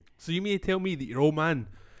So you mean to tell me that your old man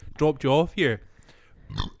dropped you off here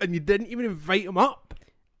and you didn't even invite him up?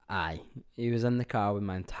 Aye. He was in the car with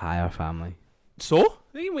my entire family. So?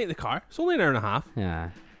 They can wait in the car. It's only an hour and a half.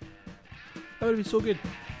 Yeah. That would have been so good.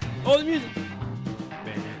 Oh, the music.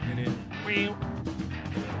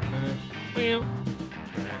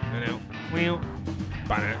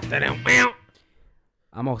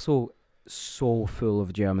 I'm also so full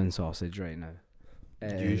of German sausage right now.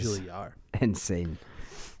 It is Usually you are. insane.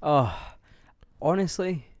 Oh,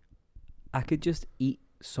 honestly, I could just eat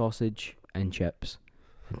sausage and chips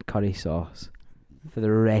and curry sauce for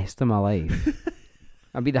the rest of my life.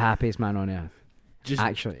 I'd be the happiest man on earth. Just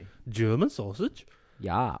Actually. German sausage?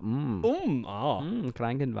 Yeah.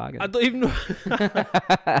 Krankenwagen. I don't even know.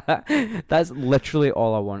 That's literally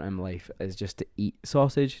all I want in life, is just to eat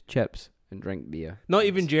sausage, chips, and drink beer. Not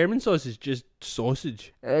even German sausage, just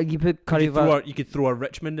sausage. You put curry You could throw a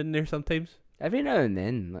Richmond in there sometimes. every now and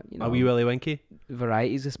then. Like, you know, A wee Willy Winky.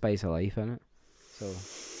 variety's the spice of life, innit? So,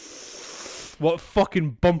 What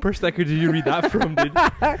fucking bumper sticker did you read that from, dude?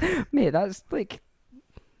 mate, that's like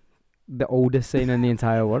the oldest saying in the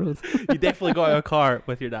entire world. You definitely got a car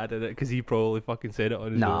with your dad in it because he probably fucking said it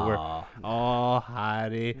on his over. No. Oh,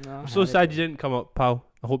 Harry. I'm so sad you didn't come up, pal.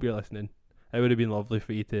 I hope you're listening. It would have been lovely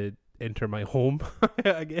for you to enter my home,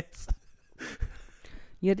 I guess.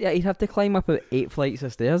 You'd have to climb up 8 flights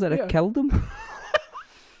of stairs. I'd have killed him.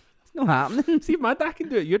 It's not happening. See if my dad can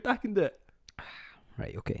do it. Your dad can do it.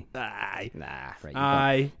 Right, okay. Aye. Nah, right.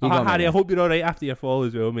 Aye. you got me Harry, I there. hope you're alright after your fall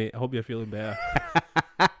as well, mate. I hope you're feeling better.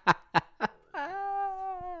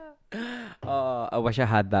 Oh, I wish I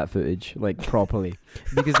had that footage, like, properly.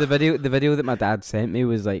 Because the video that my dad sent me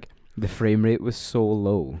was like, the frame rate was so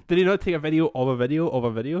low. Did he not take a video of a video of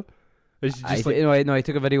a video? Was he just I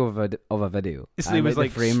took a video of a video. So he was the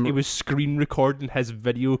like, frame. he was screen recording his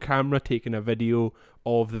video camera, taking a video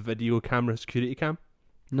of the video camera security cam.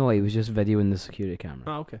 No, he was just videoing the security camera.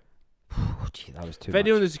 Oh, okay. Oh, gee, that was too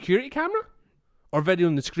Video on much. the security camera? Or video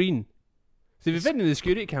on the screen? So if you're videoing the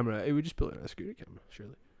security camera, it would just be like a security camera,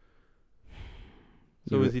 surely.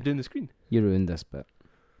 So You is he doing the screen? You ruined this bit.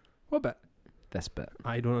 What bit? This bit.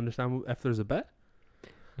 I don't understand if there's a bit.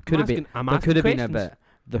 Could have been. I'm There asking could have been a questions. bit.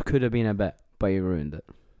 There could have been a bit, but you ruined it.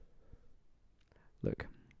 Look.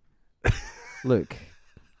 Look.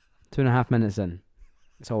 2.5 minutes in.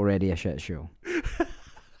 It's already a shit show.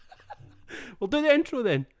 We'll do the intro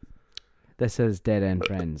then. This is Dead End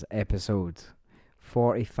Friends, episode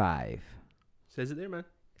 45. Says it there, man.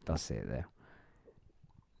 Does say it there.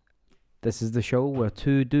 This is the show where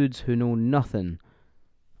two dudes who know nothing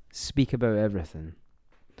speak about everything.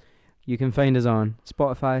 You can find us on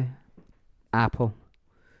Spotify, Apple,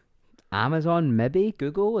 Amazon, maybe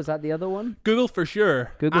Google. Is that the other one? Google for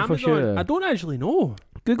sure. Google for sure. I don't actually know.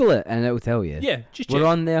 Google it and it will tell you. Yeah, just check. We're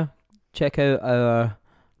on there. Check out our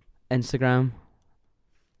Instagram.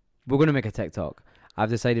 We're going to make a TikTok. I've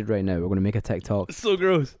decided right now we're going to make a TikTok So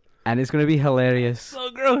gross. and it's going to be hilarious.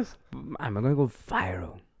 So gross. And we're going to go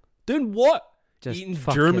viral. Doing what? Just Eating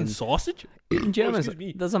fucking German sausage? Eating German. excuse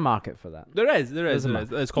me. There's a market for that. There is. There's a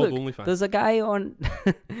market. It's called Look, OnlyFans. There's a guy on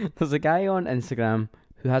Instagram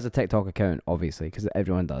who has a TikTok account, obviously, because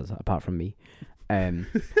everyone does, apart from me.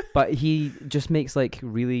 But he just makes like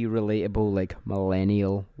really relatable, like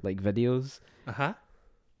millennial like videos, Uh-huh.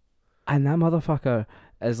 and that motherfucker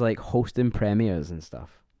is like hosting premieres and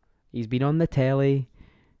stuff. He's been on the telly.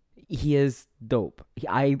 He is dope.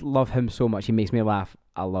 I love him so much. He makes me laugh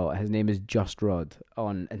a lot. His name is Just Rod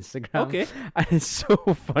on Instagram. Okay. And it's so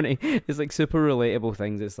funny. It's like super relatable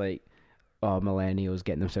things. It's like, oh, millennials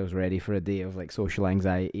getting themselves ready for a day of like social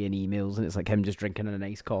anxiety and emails, and it's like him just drinking a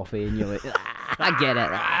nice coffee, and you're like, I get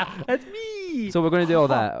it. That's me. So we're going to do all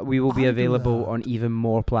that. We will be available on even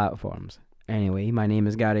more platforms. Anyway, my name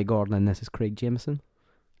is Gary Gordon, and this is Craig Jameson.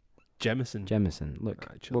 Jemison. Look,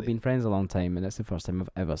 Actually. we've been friends a long time, and it's the first time I've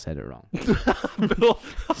ever said it wrong. Bill.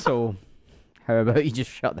 So, how about you just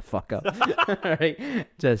shut the fuck up? Alright,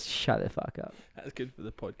 just shut the fuck up. That's good for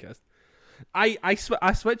the podcast. I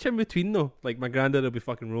switch in between though. Like my granddad will be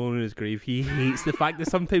fucking rolling in his grave. He hates the fact that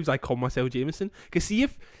sometimes I call myself Jameson. Cause see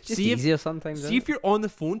if Easier sometimes. see if you're on the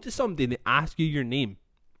phone to somebody and they ask you your name.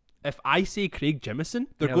 If I say Craig Jemison,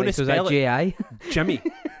 they're going to so spell is it that J.I.? Jimmy.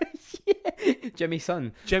 Jimmy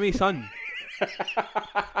Son. Jimmy Son.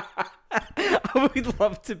 I would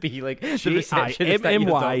love to be like the receptionist at your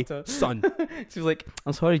J-I-M-M-Y doctor. Son. She was like,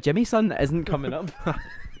 I'm sorry, Jimmy Son isn't coming up.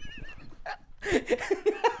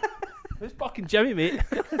 It's fucking Jimmy, mate.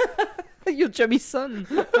 You're Jimmy Son.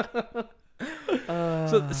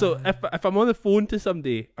 So if I'm on the phone to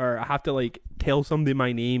somebody or I have to like tell somebody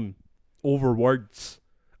my name over words,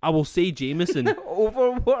 I will say Jameson.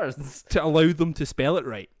 over words. to allow them to spell it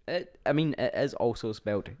right. It is also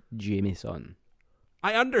spelled Jameson.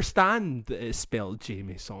 I understand that it's spelled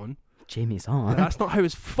Jameson. But Jameson. that's not how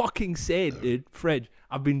it's fucking said, dude. Fridge.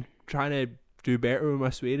 I've been trying to do better with my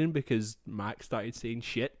swearing because Mac started saying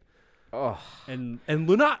shit. Oh, And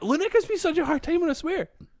Luna gives me such a hard time when I swear.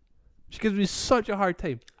 She gives me such a hard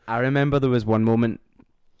time. I remember there was one moment.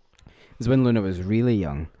 It was when Luna was really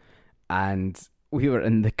young, and we were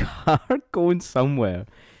in the car going somewhere,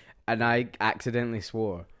 and I accidentally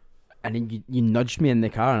swore, and then you nudged me in the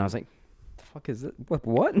car, and I was like, "The fuck is it?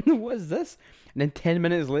 What? What is this?" And then 10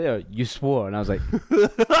 minutes later, you swore, and I was like,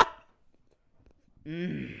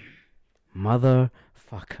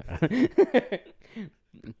 "Motherfucker."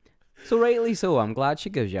 So rightly so. I'm glad she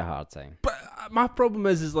gives you a hard time. But my problem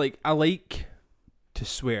is like I like to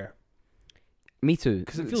swear. Me too.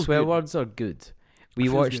 'Cause it feels Swear good. words are good. We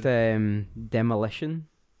feels watched Demolition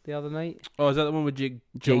the other night. Oh, is that the one with Jake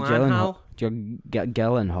Jake Gyllenhaal?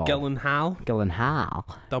 Gyllenhaal.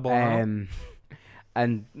 Gyllenhaal. Double L.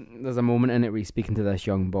 And there's a moment in it where he's speaking to this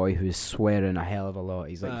young boy who's swearing a hell of a lot.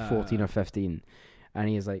 He's like 14 or 15. And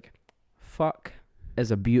he's like, fuck is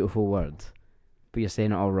a beautiful word, but you're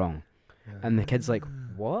saying it all wrong. And the kid's like,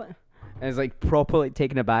 what? And it's like properly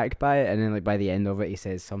taken aback by it. And then like by the end of it, he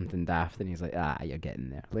says something daft. And he's like, you're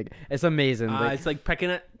getting there. Like, it's amazing. Like, It's like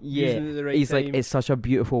picking it. yeah, Using it at the right he's time. like, it's such a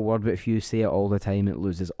beautiful word, but if you say it all the time, it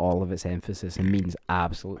loses all of its emphasis and means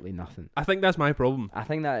absolutely nothing. I think that's my problem. I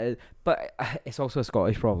think that is, but it's also a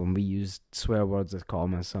Scottish problem. We use swear words as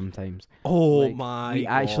commas sometimes. Oh Like, my we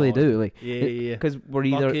God. actually do. Like, Yeah. because we're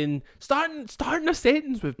either Fucking starting a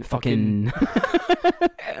sentence with fucking.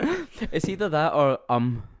 It's either that or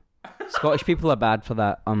Scottish people are bad for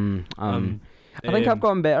that. I think I've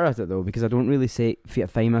gotten better at it though, because I don't really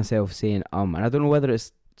find myself saying and I don't know whether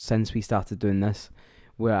it's since we started doing this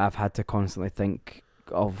where I've had to constantly think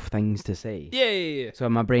of things to say. Yeah. So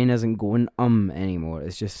my brain isn't going anymore.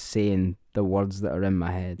 It's just saying the words that are in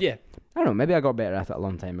my head. Yeah. I don't know. Maybe I got better at it a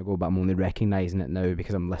long time ago, but I'm only recognising it now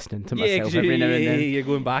because I'm listening to Yeah, myself every now and then. you're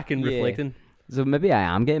going back and Yeah. reflecting. So maybe I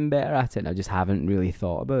am getting better at it and I just haven't really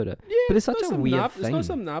thought about it. Yeah, But it's such not a something weird It's thing. not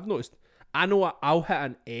something I've noticed. I know I'll hit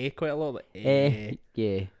an A quite a lot. Like,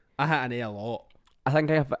 Yeah. I hit an A a lot. I think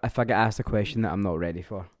if I get asked a question that I'm not ready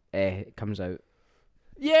for, it comes out.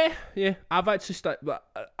 Yeah. I've actually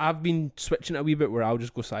I've been switching it a wee bit where I'll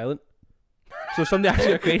just go silent. So if somebody asks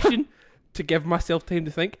me a question to give myself time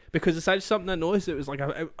to think, because it's actually something I noticed. It was like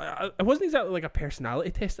it wasn't exactly like a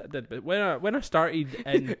personality test that I did, but when I started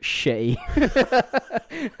in Shitty.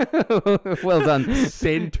 Well done.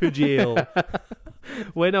 sent to jail.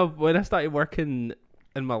 when I started working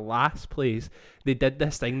in my last place, they did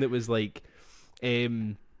this thing that was like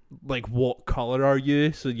what color are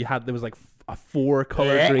you? So there was like a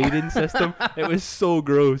 4-color grading system. It was so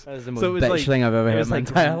gross. That was the most So it was bitch like- thing I've ever It heard was in my like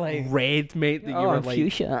entire life. red meant that you were like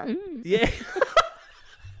fuchsia. yeah.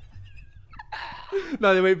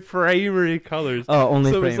 No, they went primary colors. Oh,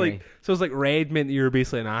 only so primary. it was like red meant that you were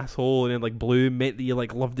basically an asshole, and then like blue meant that you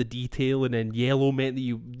like loved the detail, and then yellow meant that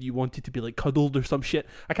you wanted to be like cuddled or some shit.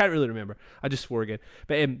 I can't really remember. I just swore again.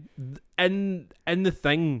 But in the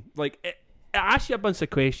thing, like it asks you a bunch of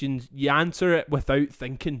questions. You answer it without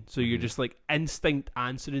thinking, so you're just like instinct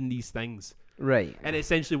answering these things. Right. And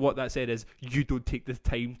essentially, what that said is you don't take the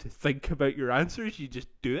time to think about your answers. You just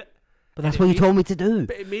do it. But that's what you told me to do.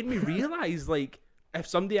 But it made me realise, like, if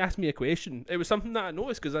somebody asked me a question, it was something that I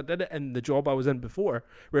noticed because I did it in the job I was in before,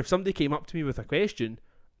 where if somebody came up to me with a question,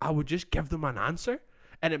 I would just give them an answer,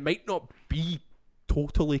 and it might not be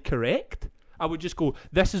totally correct. I would just go,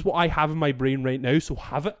 this is what I have in my brain right now, so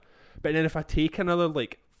have it. But then if I take another,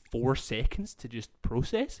 4 seconds to just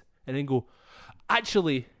process, and then go,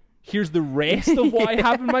 actually, here's the rest of what I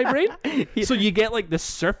have in my brain. So you get, the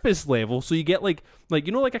surface level, so you get, like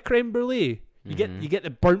a creme brulee. You get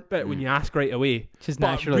the burnt bit when you ask right away. Which is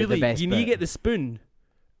But naturally really, the best you need to bit. get the spoon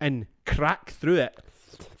and crack through it,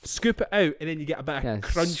 scoop it out, and then you get a bit of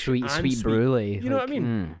crunch sweet and brulee. You know what I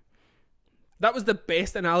mean? That was the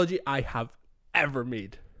best analogy I have ever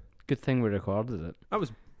made. Good thing we recorded it. That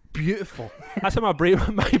was beautiful. That's how my brain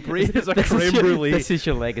is a creme brulee. This is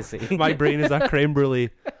your legacy. My brain is a creme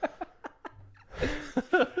brulee.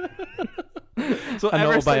 So An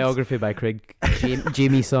ever autobiography by Craig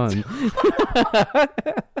Jamie Son.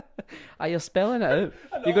 You're spelling it out.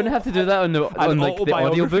 You're going to have to do that on the an the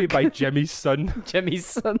autobiography audiobook. by Jimmy's son. Jimmy's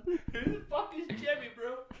Son. Who the fuck is Jimmy,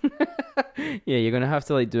 bro? Yeah, you're going to have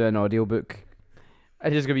to do an audiobook.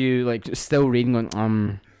 I just give you still reading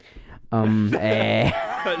going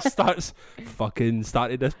That started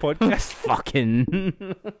this podcast. fucking.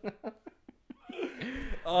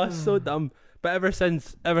 Oh, it's so dumb. But ever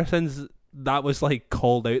since that was like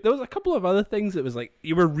called out, there was a couple of other things that was like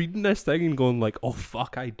you were reading this thing and going like, oh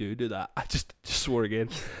fuck, I do that. I just swore again.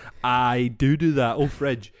 I do that. Oh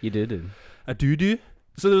fridge. You do. I do.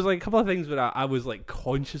 So there was like a couple of things where I was like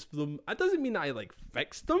conscious of them. It doesn't mean that I like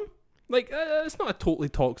fixed them. Like it's not a totally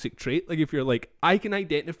toxic trait. Like if you're like, I can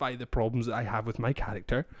identify the problems that I have with my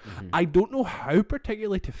character. I don't know how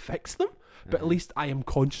particularly to fix them, but at least I am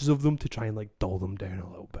conscious of them to try and like dull them down a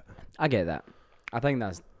little bit. I get that. I think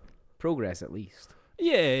that's progress at least.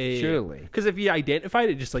 Yeah. Surely. Because if you identified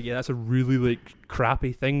it, just like, yeah, that's a really like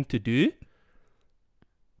crappy thing to do,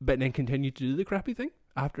 but then continue to do the crappy thing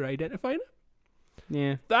after identifying it,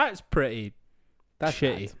 Yeah. that's pretty That's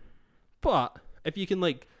shitty. bad. But if you can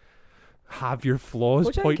like have your flaws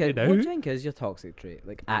What do you pointed think what do out, you think is your toxic trait?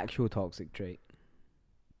 Like actual toxic trait?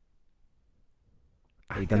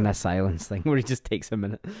 He done that silence thing where he just takes a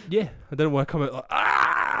minute. yeah, I didn't want to come out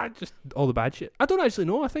like just all the bad shit. I don't actually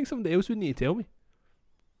know. I think somebody else would need to tell me.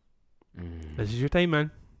 This is your time,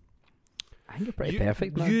 man. I think you're pretty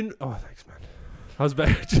perfect, man. Oh, thanks, man. I was about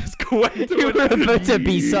to just go into You it. were about to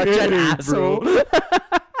be such an Yeah, asshole. bro.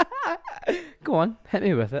 Go on, hit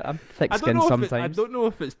me with it. I'm I thick-skinned don't sometimes. know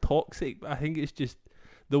if it's toxic, but I think it's just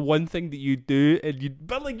the one thing that you do, and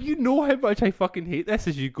but like you know how much I fucking hate this.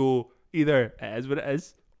 As you go, either it is what it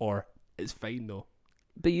is, or it's fine though.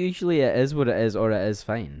 But usually it is what it is, or it is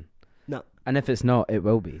fine. No. And if it's not, it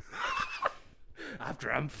will be.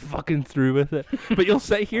 After I'm fucking through with it, but you'll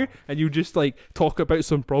sit here and you just like talk about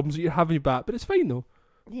some problems that you're having back, but it's fine though.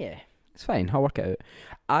 Yeah, it's fine. I'll work it out.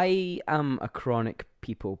 I am a chronic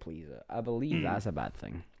people pleaser. I believe that's a bad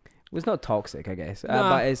thing. Well, it's not toxic, I guess, Nah.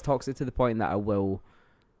 but it's toxic to the point that I will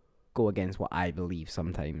go against what I believe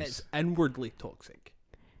sometimes. It's inwardly toxic.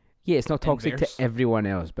 Yeah, it's not toxic Inverse. to everyone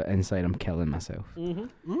else, but inside I'm killing myself.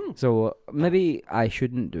 Mm-hmm. So maybe I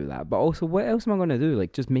shouldn't do that. But also, what else am I going to do?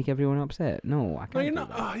 Like, just make everyone upset? No, I can't. No, you're do not.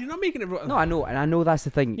 that. Oh, you're not making it. No, I know, and I know that's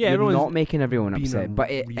the thing. Yeah, You're everyone's not making everyone being upset,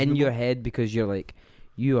 but in unreasonable. your head, because you're like,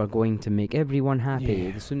 you are going to make everyone happy. Yeah.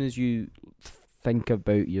 As soon as you think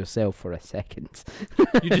about yourself for a second,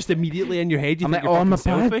 You just immediately in your head. You I'm think like, you're oh, I'm a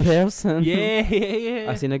fucking bad selfish. person. Yeah.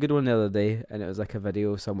 I seen a good one the other day, and it was like a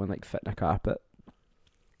video of someone like fitting a carpet.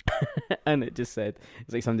 And it just said,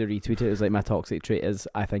 it's like somebody retweeted it. It was like, my toxic trait is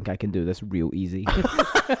I think I can do this real easy.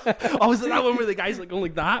 Oh, was it that one where the guy's like going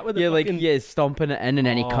like that with Yeah, the like fucking... stomping it in, and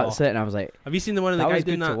then he cuts Oh. it, and I was like, Have you seen the one of the that guy was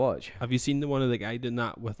doing good to that? watch. Have you seen the one of the guy doing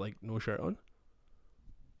that with like no shirt on?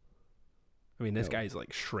 I mean, this No. guy's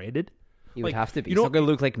like shredded. He Like, would have to be. you It's know- not gonna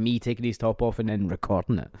look like me taking his top off and then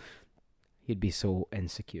recording it. He'd be so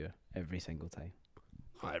insecure every single time.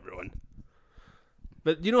 Not everyone.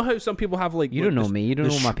 But you know how some people have like You like don't know the me. You don't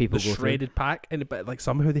know what my people the go through. shredded pack, and but like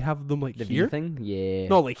somehow they have them like The here. V thing, yeah.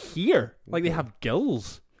 No, like here. Like they Okay. have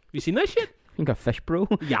gills. Have you seen that shit? I think a fish bro.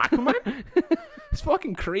 Yakima? It's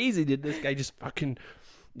fucking crazy, dude. This guy just fucking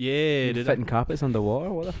yeah, dude. Fitting carpets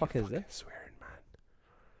underwater. What the fuck is this? Swearing, man.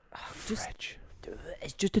 Just- Fridge.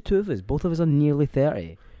 It's just the two of us. Both of us are nearly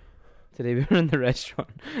 30. Today we were in the restaurant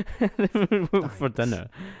for dinner,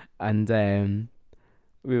 and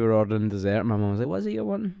we were ordering dessert. My mum was like, "What is it you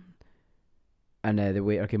want?" And the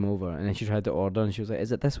waiter came over, and then she tried to order, and she was like,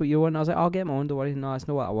 "Is it this what you want?" I was like, "I'll get my own. Don't worry. No, that's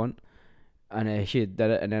not what I want." And she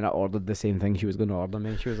did it, and then I ordered the same thing she was going to order me.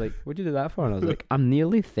 And she was like, "What'd you do that for?" And I was like, "I'm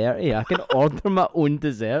nearly 30. I can order my own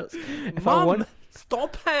desserts. If I Mum, want,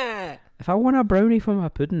 stop it. if I want a brownie for my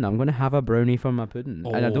pudding, I'm going to have a brownie for my pudding,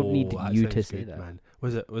 and I don't need that you to sounds say good, that." man.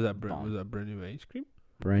 Was that Bomb. brownie with ice cream?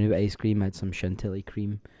 Brownie with ice cream, had some chantilly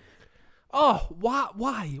cream. Oh,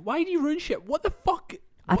 why? Why do you ruin shit? What the fuck?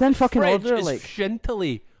 I didn't fucking fridge order it, is like-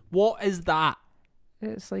 chantilly. What is that?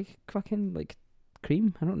 It's like fucking like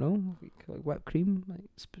cream. I don't know, like whipped cream, like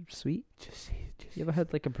sweet. Just You ever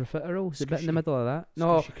had like a profiterole? The bit in the Squishy. middle of that? No,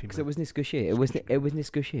 Squishy cream, because man. it wasn't squishy. It wasn't. Squishy It wasn't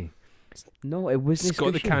squishy. No, it wasn't It's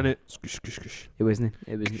got the squishy. can of squish, squish, squish. It wasn't.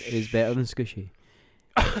 It was better than squishy.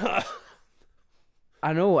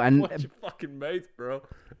 I know, and Watch your fucking mouth, bro.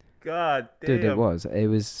 God damn. dude, it was. It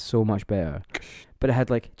was so much better. But it had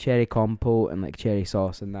like cherry compote and like cherry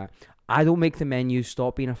sauce and that. I don't make the menu.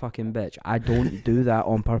 Stop being a fucking bitch. I don't do that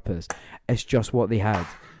on purpose. It's just what they had.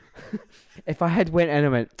 If I had went in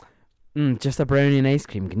and went, just a brownie and ice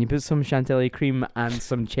cream. Can you put some chantilly cream and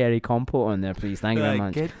some cherry compote on there, please? Thank you very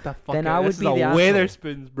much. Get the fuck Then out. I would This be is the a asshole.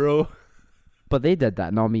 Weatherspoons, bro. But they did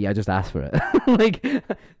that, not me. I just asked for it. Like,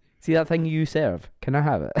 see that thing you serve? Can I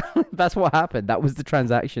have it? That's what happened. That was the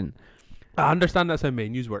transaction. I understand that's how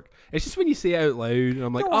menus work. It's just when you say it out loud, and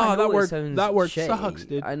I'm like, No, I oh, know it that sounds word shitty. sucks,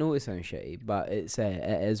 dude. I know it sounds shitty, but it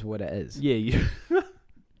is what it is. Yeah, you.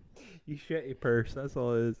 You shitty purse. That's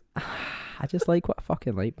all it is. I just like what I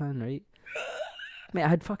fucking like, man. Right? Mate, I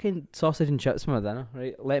had fucking sausage and chips for my dinner,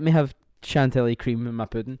 right? Let me have chantilly cream in my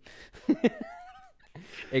pudding.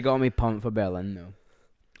 It got me pumped for Berlin, though.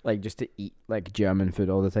 Like, just to eat, like, German food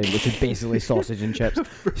all the time, which is basically sausage and chips.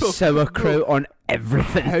 Sauerkraut on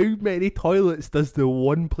everything. How many toilets does the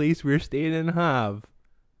one place we're staying in have?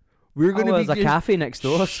 We're going to be there's a cafe next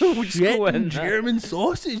door, so we'll just go in. German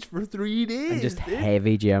sausage for 3 days. And just dude.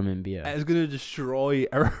 heavy German beer. It's going to destroy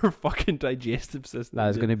our fucking digestive system. That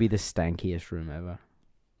is going to be the stankiest room ever.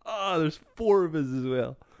 Oh, there's 4 of us as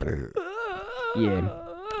well. Yeah.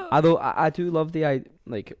 Although, I do love the,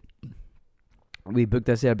 like, we booked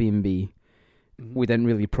this Airbnb. We didn't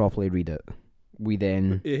really properly read it. We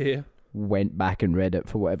then went back and read it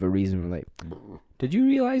for whatever reason. We're like, did you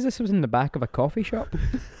realise this was in the back of a coffee shop?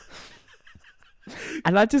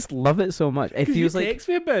 And I just love it so much. It feels like, you text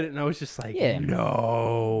me about it, and I was just like,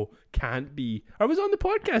 no, can't be. I was on the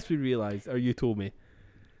podcast. We realised, or you told me,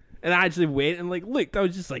 and I actually went and like looked. I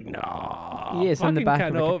was just like, no, it's in the back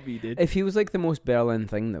of cannot be, dude. It feels like the most Berlin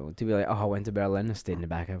thing though, to be like, oh, I went to Berlin, I stayed in the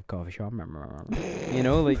back of a coffee shop. You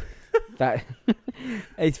know, like that.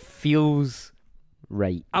 It feels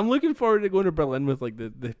right. I'm looking forward to going to Berlin with like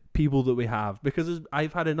the people that we have, because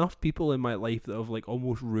I've had enough people in my life that have like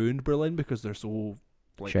almost ruined Berlin because they're so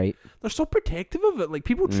like Shite. they're so protective of it. Like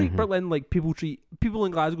people treat Berlin like people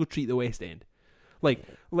in Glasgow treat the West End.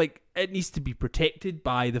 Like it needs to be protected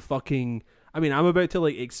by the fucking. I mean, I'm about to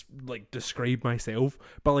like describe myself,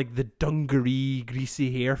 but like the dungaree,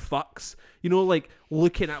 greasy hair fucks, you know, like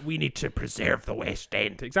looking at, we need to preserve the West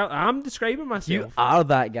End. Exactly, I'm describing myself. You are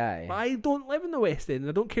that guy. I don't live in the West End.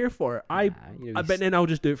 I don't care for it. I bet then I'll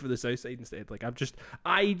just do it for the South Side instead. Like I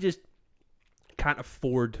just can't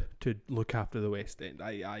afford to look after the West End.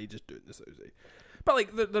 I just do it in the South Side. But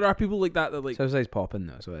like there are people like that like South Side's popping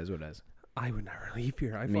though, so it is what it is. I would never leave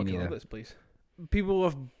here. I Me fucking neither. love this place. People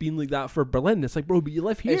have been like that for Berlin. It's like, bro, but you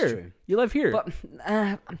live here. It's true. You live here. But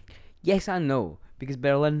yes and no, because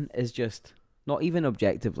Berlin is just not even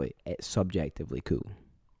objectively, it's subjectively cool.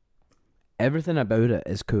 Everything about it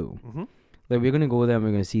is cool. Mm-hmm. Like we're gonna go there and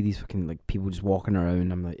we're gonna see these fucking like people just walking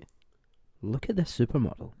around. I'm like, look at this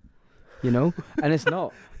supermodel, you know? And it's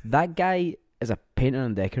not. That guy is a painter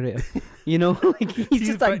and decorator, you know? Like he's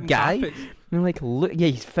just a guy. Carpets. And I'm like, look, yeah,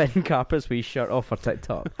 he's fitting carpets with his shirt off for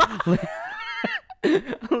TikTok.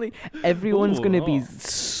 Like, everyone's gonna be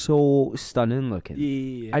so stunning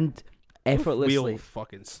looking and effortlessly We'll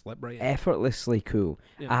fucking slip right in. effortlessly cool.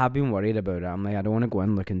 Yeah. I have been worried about it. I'm like, I don't want to go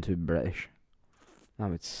in looking too British. That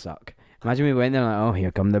would suck. Imagine we went there and like, oh,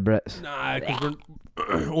 here come the Brits. Nah, because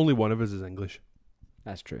only one of us is English.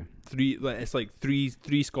 That's true. It's like three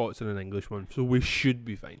Scots and an English one, so we should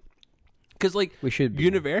be fine. Because like We should be.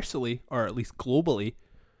 universally, or at least globally,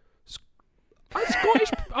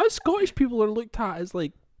 us Scottish people are looked at as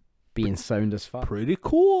like being sound as fuck. pretty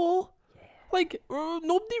cool. Like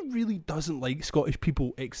nobody really doesn't like Scottish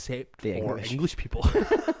people except The for English. English people.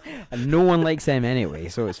 And no one likes them anyway,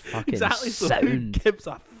 so it's fucking Exactly. So who sound. gives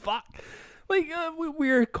a fuck? Like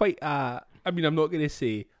we're quite. I mean, I'm not gonna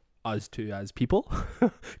say us two as people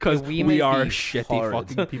because Yeah, we might are be shitty horrid.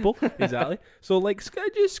 fucking people. Exactly. So like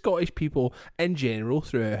just Scottish people in general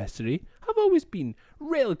throughout history have always been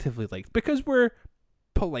relatively liked because we're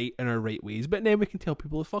polite in our right ways, but then we can tell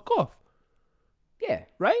people to fuck off, Yeah,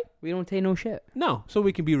 right? we don't take no shit. No, so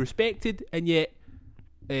we can be respected and yet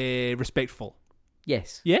respectful.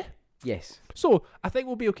 Yes. Yeah. Yes. So I think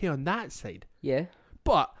we'll be okay on that side. Yeah.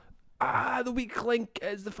 But the weak link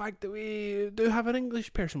is the fact that we do have an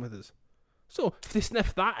English person with us. So if they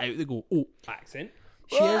sniff that out, they go, oh, accent.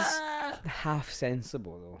 She is half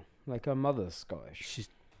sensible though. Like her mother's Scottish. She's...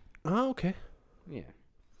 Oh, okay. Yeah.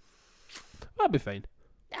 That'll be fine.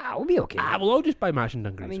 Yeah, we'll be okay. We'll all just buy matching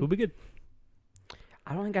dungarees. I mean, we'll be good.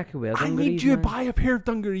 I don't think I could wear I dungarees. need you to man. buy a pair of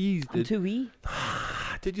dungarees, I'm dude. too wee.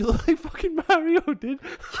 Did you look like fucking Mario, dude? You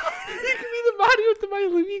can be the Mario to my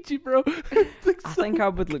Luigi, bro. I think I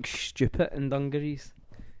would look stupid in dungarees.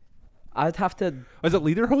 I'd have to Is it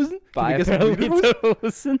Lederhosen? buy Can a we get some pair of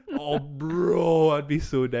Lederhosen? lederhosen. Oh, bro, I'd be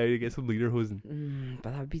so down to get some Lederhosen.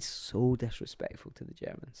 But that would be so disrespectful to the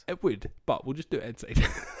Germans. It would, but we'll just do it inside.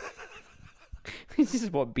 This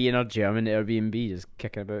is what being a German Airbnb, just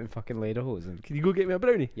kicking about in fucking lederhosen. Can you go get me a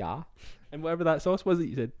brownie? Yeah. And whatever that sauce was that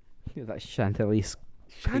you said. Yeah, that's Chantilly.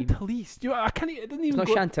 cream. Chantilly. I can't. It doesn't It's even not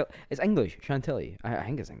go. Chantilly. It's English. Chantilly. I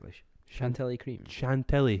think it's English. Chantilly cream.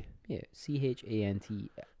 Chantilly. Yeah.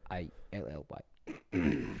 CHANTILLY.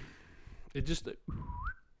 It just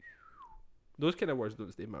those kind of words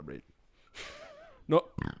don't stay in my brain. Not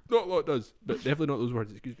what it does, but definitely not those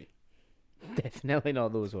words. Excuse me. Definitely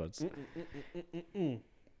not those words.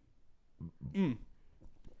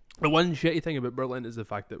 The one shitty thing about Berlin is the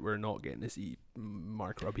fact that we're not getting to see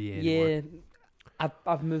Mark Ruby anymore. Yeah,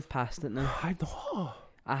 I've moved past it now. I know.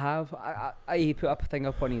 I have. He put up a thing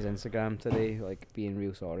up on his Instagram today, like being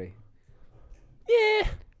real sorry. Yeah.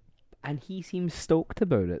 And he seems stoked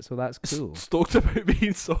about it, so that's cool. Stoked about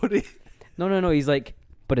being sorry. No. He's like,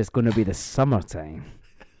 but it's going to be the summertime,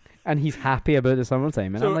 and he's happy about the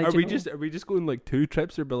summertime. And So I'm like, are we know? just going like 2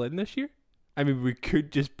 trips to Berlin this year? I mean, we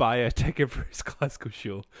could just buy a ticket for his Glasgow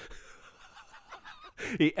show.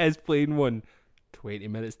 He is playing one 20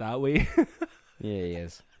 minutes that way. Yeah, he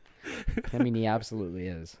is. I mean, he absolutely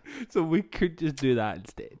is. So we could just do that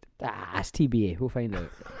instead. It's TBA. We'll find out.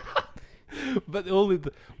 But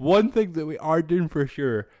the one thing that we are doing for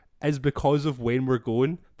sure is because of when we're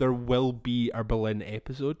going, there will be our Berlin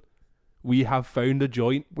episode. We have found a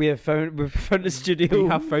joint. We've found a studio. We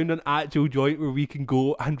have found an actual joint where we can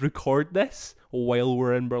go and record this while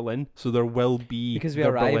we're in Berlin. So there will be because we the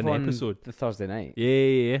arrive Berlin on episode. the Thursday night.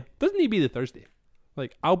 Yeah. Doesn't need to be the Thursday.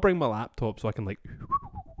 Like, I'll bring my laptop so I can, like,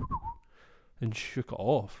 and shook it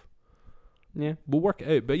off. Yeah. We'll work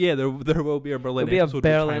it out. But yeah, there will be a Berlin There'll be a episode.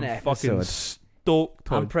 Berlin which I'm fucking episode.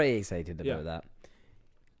 stoked on. I'm pretty excited Yeah. about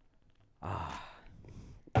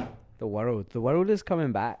that. The world is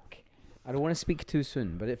coming back. I don't want to speak too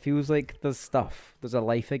soon, but it feels like there's a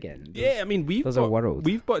life again. Yeah, I mean, there's a world.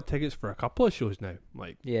 We've bought tickets for a couple of shows now.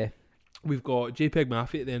 Like, Yeah. we've got JPEG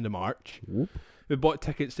Mafia at the end of March. Whoop. We bought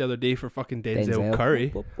tickets the other day for fucking Denzel Curry.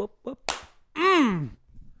 Whoop, whoop, whoop.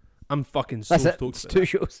 I'm fucking so That's it. stoked. It's about 2 that.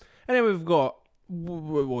 shows. And then we've got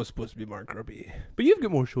what was supposed to be Mark Ruby. But you've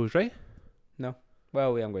got more shows, right?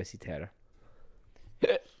 Well, I'm going to see Terror.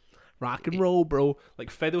 Rock and roll, bro. Like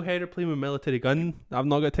Fiddlehead are playing with Military Gun. I've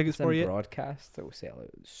not got tickets It's for in yet. broadcast. It will sell out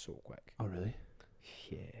so quick. Oh, really?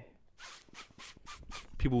 Yeah.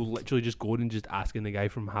 People literally just going and just asking the guy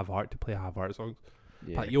from Have Heart to play Have Heart songs.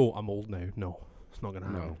 Yeah. Like, yo, I'm old now. No, it's not gonna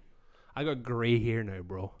happen. No. I got grey hair now,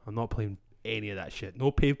 bro. I'm not playing any of that shit. No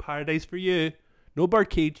Paved Paradise for you. No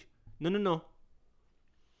Birdcage. No.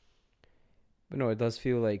 But no, it does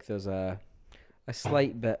feel like there's a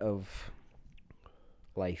slight bit of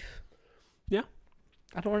life. Yeah.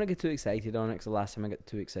 I don't want to get too excited on it because the last time I got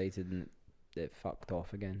too excited and it fucked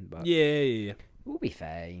off again. But Yeah. we'll be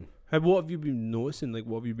fine. Hey, what have you been noticing? Like,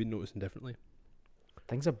 what have you been noticing differently?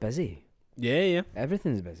 Things are busy. Yeah.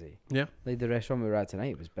 Everything's busy. Yeah. Like the restaurant we were at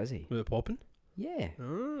tonight was busy. With it popping? Yeah.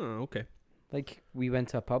 Oh, okay. Like we went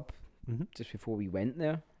to a pub Mm-hmm. just before we went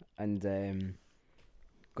there and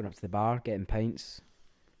going up to the bar, getting pints.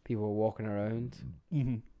 People were walking around.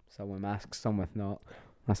 Mm-hmm. Some with masks, some with not.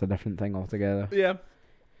 That's a different thing altogether. Yeah.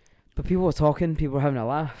 But people were talking, people were having a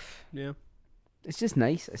laugh. Yeah. It's just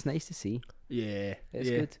nice. It's nice to see. Yeah. It's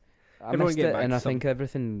yeah. good. I Everyone missed getting it, back and to I think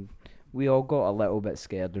everything. We all got a little bit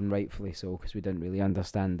scared, and rightfully so, because we didn't really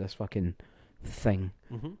understand this fucking thing.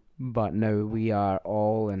 Mm-hmm. But now we are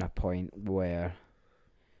all in a point where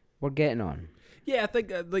we're getting on. Yeah, I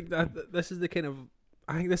think like that. This is the kind of.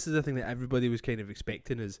 I think this is the thing that everybody was kind of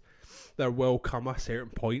expecting is there will come a certain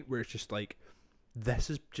point where it's just like this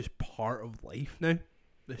is just part of life now.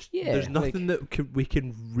 There's nothing that we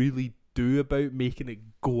can really do about making it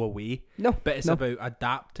go away. No, But it's about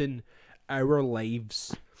adapting our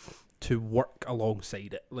lives to work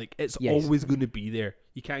alongside it. Like, it's Yes. always going to be there.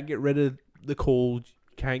 You can't get rid of the cold.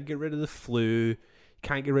 You can't get rid of the flu. You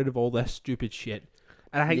can't get rid of all this stupid shit.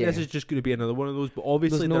 And I think this Yeah. is just going to be another one of those. But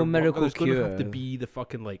obviously, There's no miracle there's going to have to cure. be the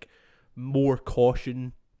fucking, like, more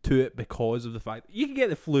caution to it because of the fact you can get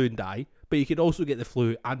the flu and die, but you could also get the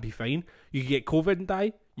flu and be fine. You could get COVID and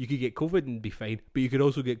die. You could get COVID and be fine, but you could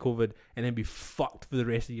also get COVID and then be fucked for the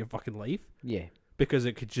rest of your fucking life Yeah, because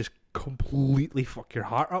it could just completely fuck your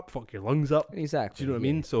heart up, fuck your lungs up. exactly. Do you know what I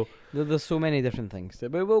yeah. mean? So There's so many different things.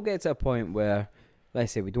 But we'll get to a point where,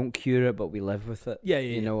 let's say, we don't cure it, but we live with it. yeah.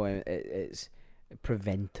 You know, it's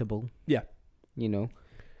preventable. Yeah. You know.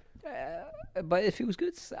 But it feels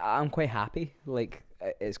good. I'm quite happy. Like,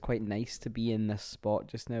 it's quite nice to be in this spot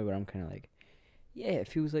just now where I'm kind of like, yeah, it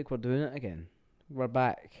feels like we're doing it again. We're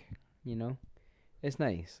back, you know? It's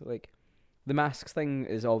nice. Like, the masks thing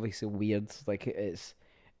is obviously weird. Like, it's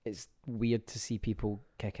weird to see people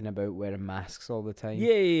kicking about wearing masks all the time.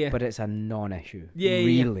 Yeah. But it's a non-issue. Yeah,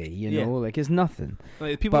 really, you yeah. know? Like, it's nothing.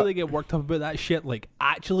 Like, the people But- that get worked up about that shit, like,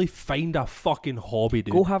 actually find a fucking hobby,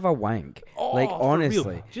 dude. Go have a wank. Like, For real.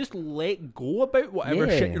 honestly. Just let go about whatever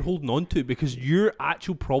shit Yeah. you're holding on to because your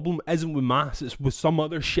actual problem isn't with masks, it's with some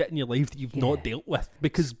other shit in your life that you've not Yeah. dealt with.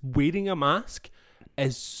 Because wearing a mask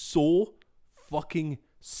is so fucking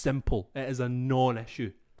simple. It is a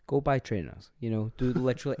non-issue. Go buy trainers. You know, do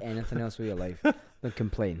literally anything else with your life. Then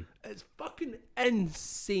complain. It's fucking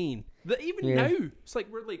insane. That even Yeah. now, it's like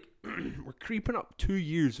we're creeping up 2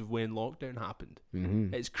 years of when lockdown happened.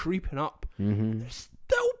 Mm-hmm. It's creeping up. Mm-hmm. There's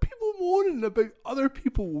still people moaning about other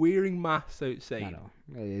people wearing masks I outside. know.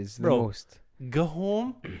 It is the Bro. most. Go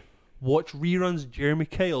home, watch reruns of Jeremy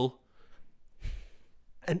Kyle,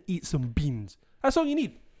 and eat some beans. That's all you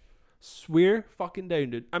need. Swear fucking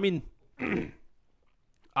down, dude. I mean,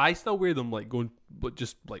 I still wear them but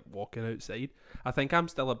just walking outside. I think I'm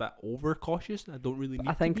still a bit overcautious. I don't really need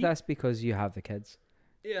I think to be. that's because you have the kids.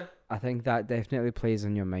 Yeah. I think that definitely plays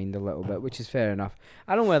on your mind a little bit, which is fair enough.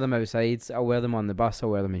 I don't wear them outside. I'll wear them on the bus. I'll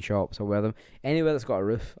wear them in shops. I'll wear them anywhere that's got a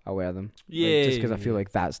roof. I'll wear them. Yeah. Just because I feel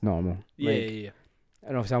like that's normal. Yeah, Like, yeah.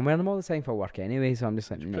 and obviously I'm wearing them all the time for work anyway, so I'm just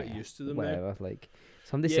like, Just pretty used to them now. whatever. Like,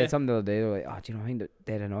 somebody Yeah. said something the other day. They were like, "Oh, do you know I find it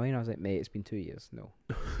dead annoying?" I was like, "Mate, it's been 2 years. No,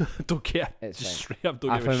 Don't care. it's Just fine." straight up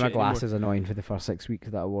don't I give a found my shit anymore. glasses annoying for the first 6 weeks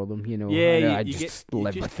that I wore them. You know, Yeah, I you just get,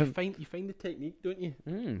 live you with just them. you find the technique, don't you?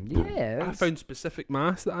 Yeah, I found specific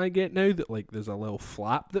masks that I get now that there's a little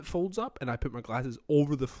flap that folds up, and I put my glasses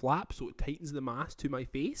over the flap so it tightens the mask to my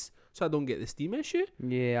face, so I don't get the steam issue.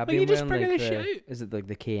 Yeah, I've Like, you been just wearing figure like this shit out. is it like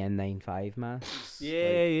the KN95 masks? Yeah,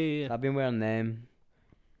 Like, yeah. I've been wearing them.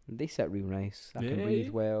 They sit real nice. I can Yeah, breathe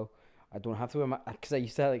yeah. well. I don't have to wear my because I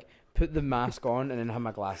used to put the mask on and then have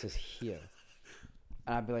my glasses here,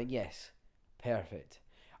 and I'd be like, yes, perfect.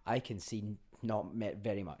 I can see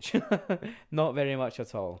very much, not very much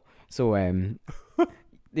at all. So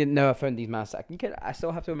now I found these masks. I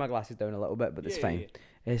still have to wear my glasses down a little bit, but it's Yeah, fine.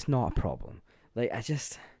 yeah. It's not a problem. Like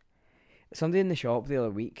somebody in the shop the other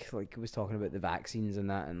week was talking about the vaccines and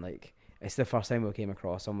that, and it's the first time we came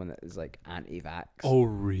across someone that is anti-vax. Oh,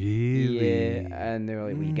 really? Yeah, and they were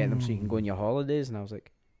like, "Will you get them so you can go on your holidays?" And I was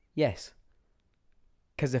like, "Yes."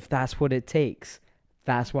 Because if that's what it takes,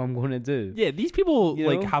 that's what I'm going to do. Yeah, these people You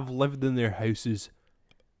know? have lived in their houses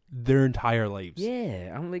their entire lives.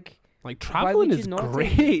 Yeah, I'm like, Traveling would you is not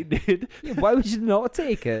great, dude. yeah, why would you not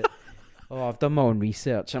take it? Oh, I've done my own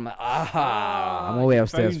research. I'm like, I'm away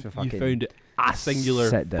upstairs for fucking. You found a singular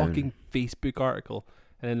sit down. fucking Facebook article,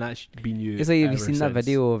 and then that's been you. It's like, have you ever seen that since.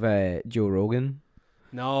 video of Joe Rogan?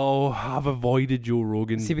 No, I've avoided Joe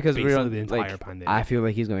Rogan. See, because we're basically on the entire pandemic. I feel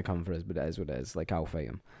like he's going to come for us, but it is what it is. I'll fight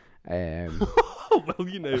him. Well,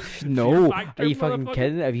 you know. No, Fear factor, are you fucking motherfucker.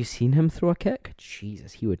 kidding? Have you seen him throw a kick?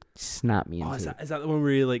 Jesus, he would snap me Oh, into it. is that the one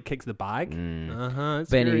where he kicks the bag? Mm. It's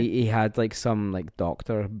But anyway, scary. he had some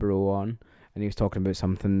doctor bro on, and he was talking about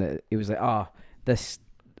something that he was like, this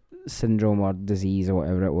syndrome or disease or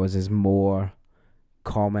whatever it was is more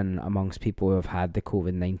common amongst people who have had the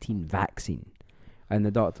COVID-19 vaccine. And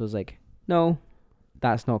the doctor was like, no,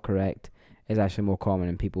 that's not correct. It's actually more common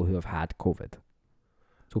in people who have had COVID.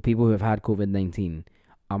 So people who have had COVID-19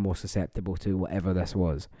 are more susceptible to whatever this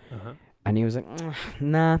was. Uh-huh. And he was like,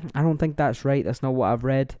 nah, I don't think that's right. That's not what I've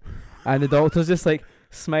read. And the doctor's just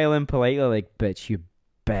smiling politely, like, bitch, you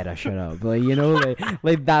better shut up.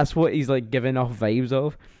 Like that's what he's giving off vibes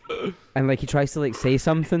of. And he tries to say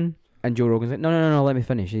something, and Joe Rogan's like, no, let me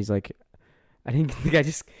finish. He's like, I think the guy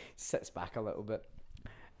just sits back a little bit.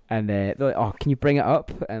 And they're like, oh, can you bring it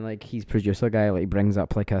up? And he's producer guy, brings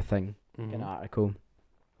up a thing, an article.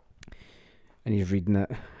 And he's reading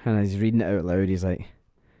it. And as he's reading it out loud, he's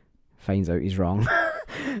finds out he's wrong.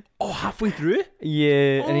 Oh, halfway through?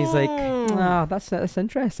 Yeah, and he's like, Oh. that's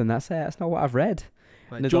interesting. That's not what I've read.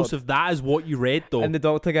 And the Joseph, that is what you read, though. And the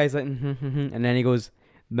doctor guy's like, and then he goes,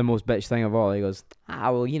 the most bitch thing of all, he goes,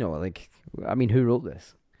 well, who wrote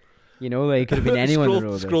this? It could have been anyone who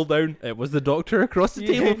wrote Scroll down. It was the doctor across the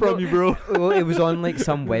Yeah, table from no. you, bro. Well, it was on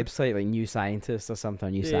some website, New Scientist or something,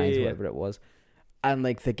 New Science, yeah. whatever it was. And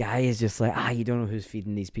the guy is just like, you don't know who's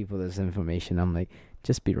feeding these people this information. I'm like,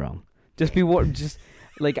 just be wrong. Just be what? Just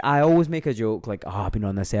I always make a joke I've been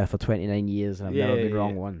on this earth for 29 years and I've never been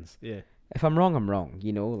wrong once. Yeah. If I'm wrong, I'm wrong.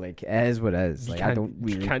 It is what it is. I don't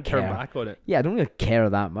really You can't care. turn back on it. Yeah, I don't really care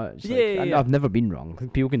that much. Yeah. I've never been wrong.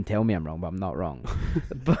 People can tell me I'm wrong, but I'm not wrong.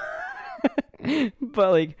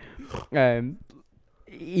 but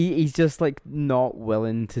he's just not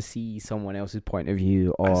willing to see someone else's point of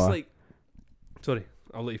view, or It's sorry,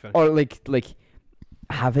 I'll let you finish. or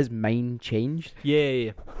have his mind changed.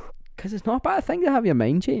 Yeah. Because it's not a bad thing to have your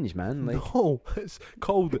mind changed, man. No, it's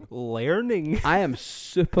called learning. I am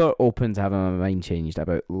super open to having my mind changed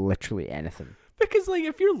about literally anything. Because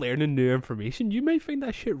if you're learning new information, you might find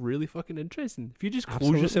that shit really fucking interesting. If you just close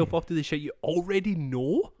Absolutely. yourself off to the shit you already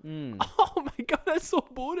know, oh my god, that's so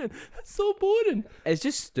boring. That's so boring. It's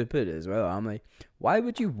just stupid as well. I'm like, why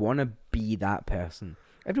would you want to be that person?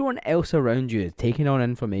 Everyone else around you is taking on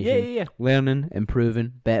information, Yeah. learning,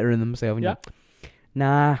 improving, bettering themselves. And Yeah. you're,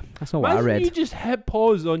 Nah, that's not what I Imagine read. you just hit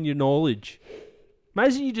pause on your knowledge.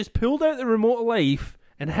 Imagine you just pulled out the remote of life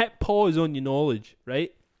and hit pause on your knowledge,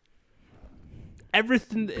 right?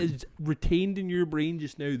 Everything that is retained in your brain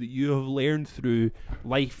just now that you have learned through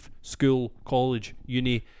life, school, college,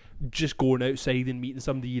 uni, just going outside and meeting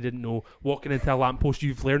somebody you didn't know, walking into a lamppost,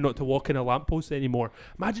 you've learned not to walk in a lamppost anymore.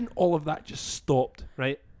 Imagine all of that just stopped,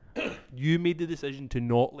 right? You made the decision to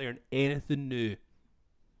not learn anything new.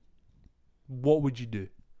 What would you do?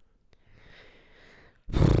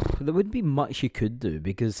 There wouldn't be much you could do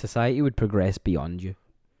because society would progress beyond you.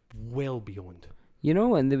 Well beyond. You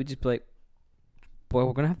know, and they would just be like, well,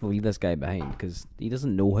 we're going to have to leave this guy behind because he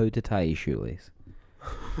doesn't know how to tie his shoelace.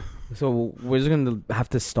 So we're just going to have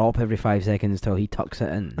to stop every 5 seconds till he tucks it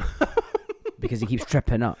in because he keeps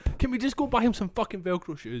tripping up. Can we just go buy him some fucking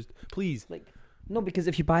Velcro shoes, please? No, because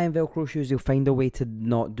if you buy him Velcro shoes, he'll find a way to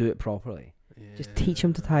not do it properly. Yeah. Just teach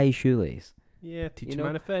him to tie his shoelace. Yeah, teach You him know,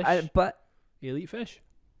 how to fish. But Elite fish.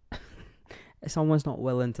 if someone's not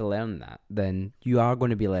willing to learn that, then you are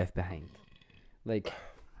going to be left behind. Like,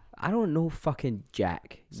 I don't know fucking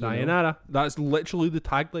jack. Sayonara. That's literally the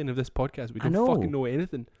tagline of this podcast. We I don't know. fucking know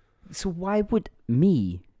anything. So why would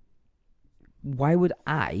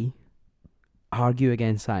I argue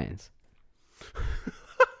against science?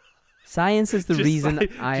 Science is the Just reason sci-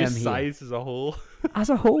 I am just here. science as a whole. As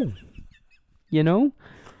a whole. You know?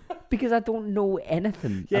 Because I don't know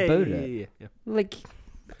anything about it. Yeah. Like,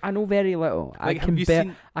 I know very little. Like, have you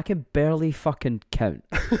seen... I can barely fucking count.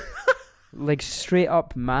 Like, straight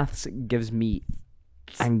up maths gives me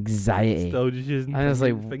anxiety. Still just using And I was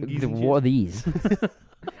like, fingies and what are these?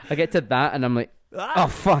 I get to that and I'm like, shit. oh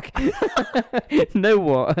fuck. Now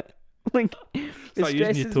what? Like, it Start using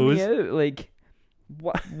your stresses toes. me out. Like,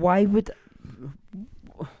 why would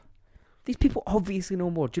these people obviously know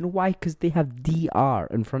more? Do you know why? Because they have DR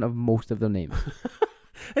in front of most of their names.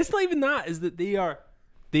 It's not even that. Is that they are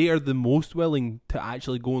the most willing to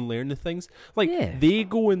actually go and learn the things. Like, Yeah. they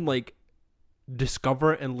go and like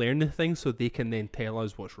discover and learn the things so they can then tell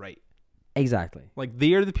us what's right. Exactly. Like,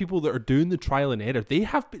 they are the people that are doing the trial and error. They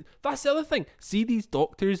have been, that's the other thing. See, these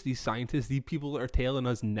doctors, these scientists, these people that are telling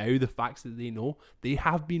us now the facts that they know, they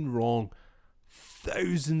have been wrong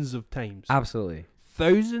thousands of times. Absolutely.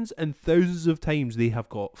 Thousands and thousands of times they have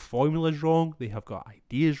got formulas wrong, they have got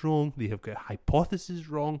ideas wrong, they have got hypotheses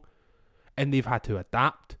wrong, and they've had to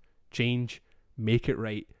adapt, change, make it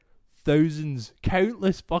right thousands,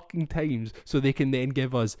 countless fucking times so they can then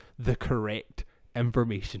give us the correct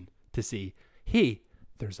information to say, hey,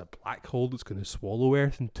 there's a black hole that's going to swallow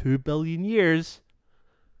Earth in 2 billion years.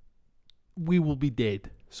 We will be dead,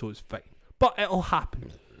 so it's fine. But it'll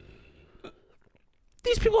happen.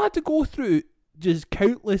 These people had to go through just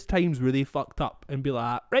countless times where they fucked up and be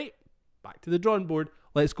like, right, back to the drawing board.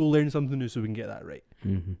 Let's go learn something new so we can get that right.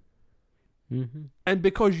 Mm-hmm. Mm-hmm. And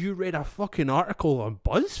because you read a fucking article on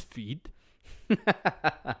BuzzFeed,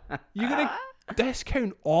 you're going to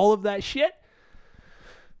discount all of that shit?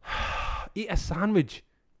 Eat a sandwich.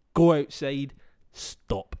 Go outside.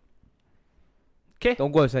 Stop. Okay?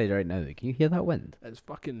 Don't go outside right now. Can you hear that wind? It's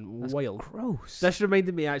fucking That's wild. gross. This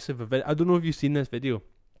reminded me actually of a video. I don't know if you've seen this video.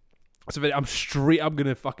 It's a video. I'm straight up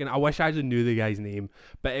gonna fucking. I wish I actually knew the guy's name,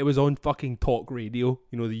 but it was on fucking Talk Radio.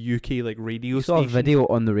 You know, the UK like radio You saw a station. video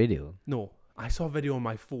on the radio. No, I saw a video on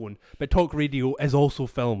my phone. But Talk Radio is also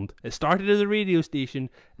filmed. It started as a radio station.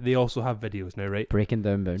 They also have videos now, right? Breaking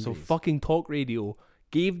down boundaries. So fucking Talk Radio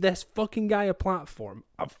gave this fucking guy a platform.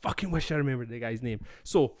 I fucking wish I remembered the guy's name.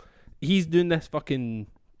 So he's doing this fucking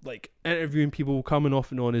like interviewing people coming off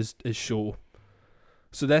and on his show.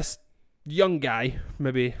 So this young guy,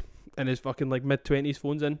 maybe in his fucking like mid-20s,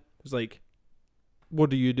 phones in. He's like, what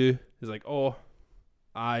do you do? He's like, oh,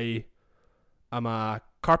 I'm a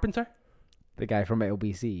carpenter. The guy from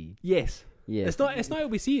LBC. Yes. Yeah. It's not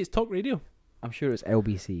LBC, it's Talk Radio. I'm sure it's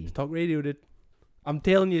LBC. It's Talk Radio, dude. I'm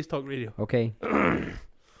telling you, it's Talk Radio. Okay.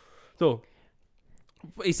 So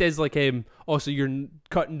he says like, oh, so you're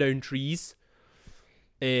cutting down trees.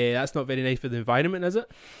 That's not very nice for the environment, is it?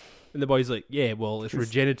 And the boy's like, yeah, well, it's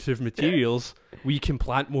regenerative materials. We can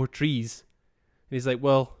plant more trees. And he's like,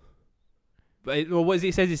 well, what is it?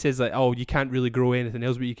 He says? He says like, oh, you can't really grow anything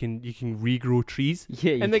else, but you can regrow trees.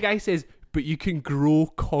 Yeah. And the guy says, but you can grow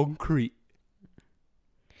concrete.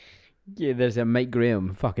 Yeah, there's a Mike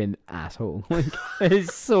Graham fucking asshole. Like,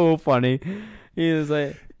 it's so funny. He's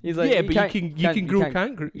like, yeah, but you can grow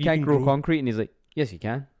concrete. You can't grow concrete, and he's like, yes, you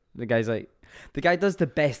can. The guy does the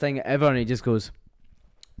best thing ever, and he just goes.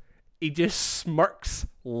 He just smirks,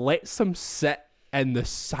 lets him sit in the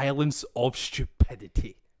silence of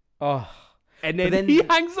stupidity. Oh, And then, then- he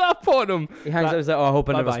hangs up on him. He hangs out. He's like, "Oh, I hope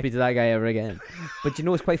I never Bye-bye. speak to that guy ever again." But you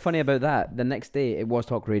know what's quite funny about that? The next day, it was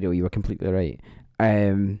talk radio. You were completely right.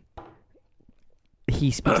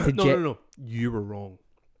 He speaks to No. You were wrong.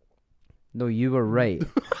 No, you were right.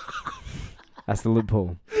 That's the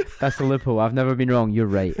loophole. That's the loophole. I've never been wrong. You're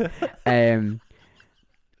right.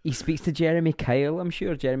 He speaks to Jeremy Kyle. I'm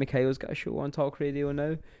sure Jeremy Kyle's got a show on talk radio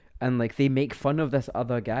now, and like they make fun of this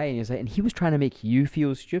other guy, and he's like, and he was trying to make you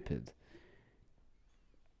feel stupid.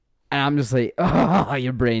 And I'm just like, oh,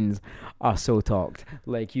 your brains are so talked.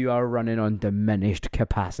 Like you are running on diminished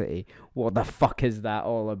capacity. What the fuck is that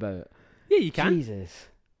all about? Yeah, you can. Jesus.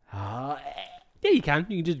 Yeah, you can.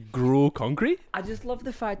 You can just grow concrete. I just love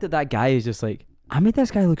the fact that guy is just like, I made this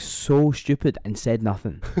guy look so stupid and said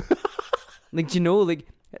nothing. Like, do you know, like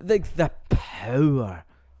the power.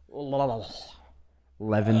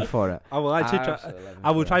 Living for it. I will actually try. Absolutely living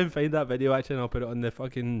I will for try it. and find that video actually, and I'll put it on the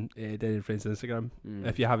fucking Denny and Friends Instagram.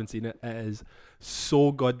 If you haven't seen it, it is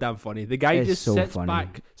so goddamn funny. The guy It's just so sits funny.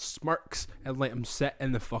 back, smirks, and let him sit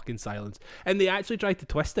in the fucking silence. And they actually tried to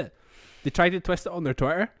twist it. They tried to twist it on their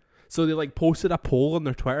Twitter. So they like posted a poll on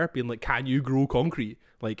their Twitter being like, "Can you grow concrete?"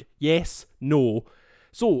 Like, yes, no.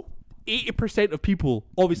 So 80% of people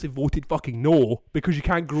obviously voted fucking no because you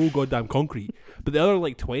can't grow goddamn concrete. But the other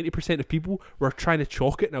like 20% of people were trying to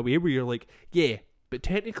chalk it in a way where you're like, yeah, but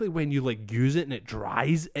technically when you like use it and it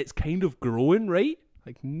dries, it's kind of growing, right?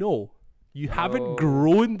 Like, no. You haven't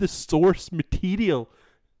grown the source material.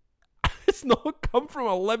 It's not come from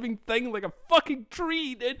a living thing like a fucking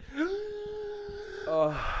tree, dude.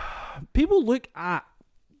 People look at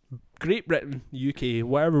Great Britain, UK,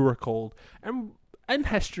 whatever we're called, and in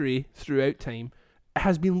history throughout time, it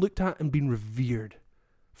has been looked at and been revered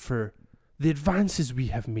for the advances we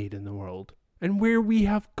have made in the world and where we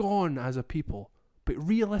have gone as a people. But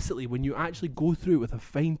realistically, when you actually go through it with a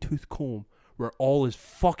fine-tooth comb, we're all as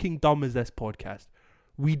fucking dumb as this podcast.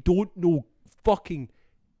 We don't know fucking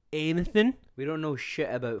anything. We don't know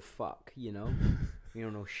shit about fuck, you know? We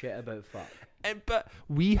don't know shit about fuck. But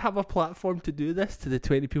we have a platform to do this to the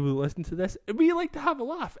 20 people who listen to this, and we like to have a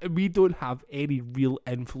laugh, and we don't have any real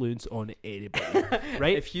influence on anybody,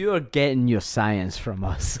 right? If you are getting your science from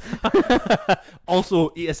us,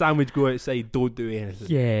 Also, eat a sandwich, go outside, don't do anything.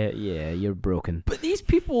 yeah, you're broken. But these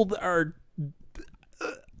people that are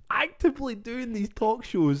actively doing these talk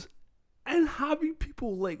shows and having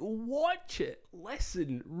people like watch it,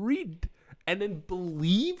 listen, read, and then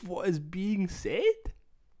believe what is being said,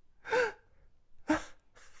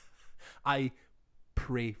 I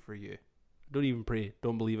pray for you. Don't even pray.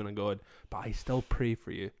 Don't believe in a God. But I still pray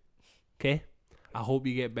for you. Okay? I hope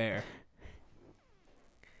you get better.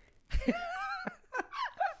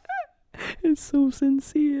 It's so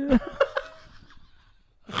sincere.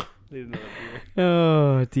 Need another beer.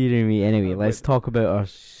 Oh, dear me. Anyway, let's talk about our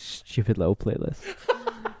stupid little playlist.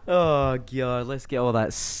 Oh, God. Let's get all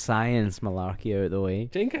that science malarkey out of the way.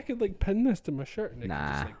 Do you think I could like pin this to my shirt and I could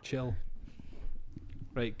Nah. just like chill?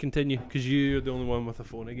 Right, continue, because you're the only one with a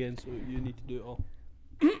phone again, so you need to do it all.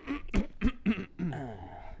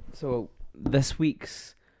 So, this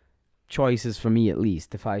week's choices for me, at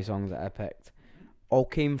least, the 5 songs that I picked, all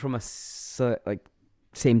came from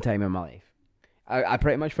same time in my life. I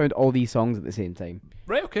pretty much found all these songs at the same time.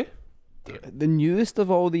 Right, okay. The newest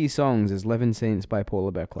of all these songs is Living Saints by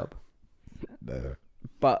Polar Bear Club.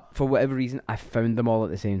 But for whatever reason, I found them all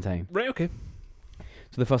at the same time. Right, okay.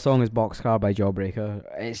 So the first song is Boxcar by Jawbreaker.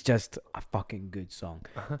 It's just a fucking good song.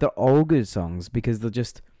 Uh-huh. They're all good songs because they're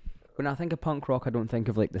just... When I think of punk rock, I don't think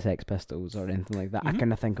of like the Sex Pistols or anything like that. I Mhm.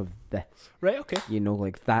 kind of think of this. Right, okay. You know,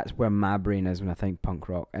 like that's where my brain is when I think punk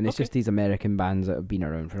rock. And it's Okay. just these American bands that have been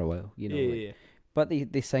around for a while. You know, like- yeah. But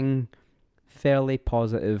they sing fairly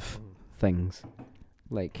positive things.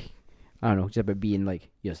 Like, I don't know, just about being like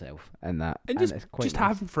yourself and that. And just it's quite just nice.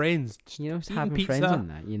 having friends, You know, just eating having pizza, friends on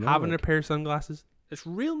that, you know. having a like, pair of sunglasses. It's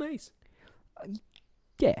real nice.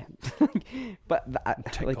 yeah. But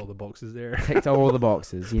Check like all the boxes there. ticked all the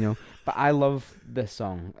boxes, you know. But I love this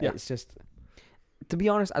song. Yeah. It's just, to be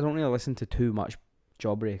honest, I don't really listen to too much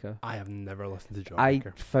Jawbreaker. I have never listened to I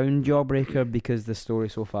Jawbreaker. found Jawbreaker because The Story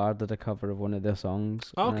So Far did a cover of one of their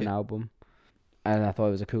songs Oh, on okay. an album. And I thought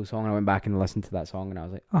it was a cool song. And I went back and listened to that song and I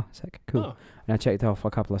was like, oh, sick, cool. Oh, And I checked off a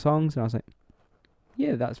couple of songs and I was like,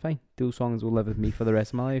 yeah, that's fine. Those songs will live with me for the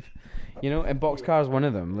rest of my life. You know, and Boxcar is one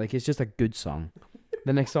of them. Like, it's just a good song.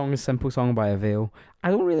 The next song is Simple Song by Avail. I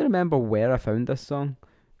don't really remember where I found this song.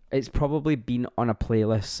 It's probably been on a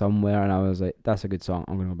playlist somewhere and I was like, that's a good song.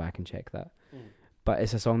 I'm going to go back and check that. But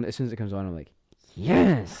it's a song that as soon as it comes on, I'm like,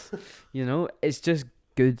 yes! You know, it's just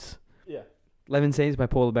good. yeah. Living Saints by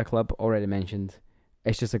Polar Bear Club, already mentioned.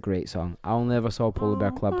 It's just a great song. I only ever saw Polar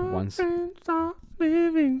Bear Club once.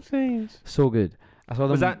 Living things. So good. I saw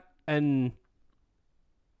them Was that in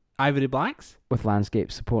Ivory Blacks? with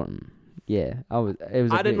Landscape supporting. Yeah, it was. A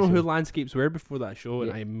I didn't know great who show. Landscapes were before that show,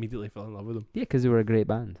 and Yeah. I immediately fell in love with them. Yeah, because they were a great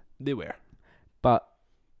band. They were. But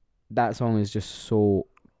that song is just so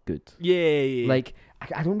good. Yeah. Like,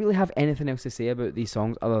 I don't really have anything else to say about these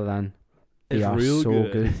songs other than they it's are real so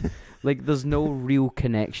good. Like, there's no real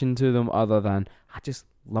connection to them other than I just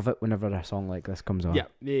love it whenever a song like this comes on.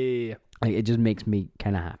 Yeah. Like, it just makes me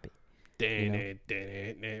kind of happy. It's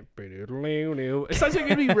such a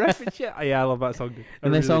good wee riff and shit. Yeah, I love that song.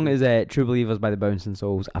 And this song is True Believers by the Bouncing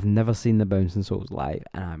Souls. I've never seen the Bouncing Souls live,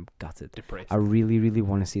 and I'm gutted. depressed. I really, really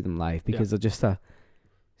want to see them live because they're just a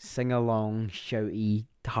sing-along, shouty,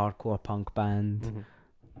 hardcore punk band. Mhm.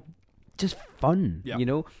 Just fun, Yeah. you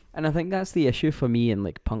know? And I think that's the issue for me in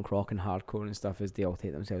like punk rock and hardcore and stuff is they all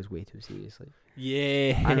take themselves way too seriously.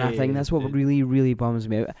 Yeah. And I think that's what dude. really, really bums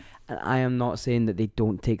me out. And I am not saying that they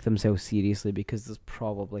don't take themselves seriously because there's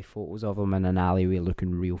probably photos of them in an alleyway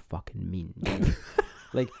looking real fucking mean. You know?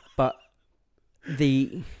 Like, but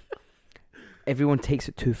everyone takes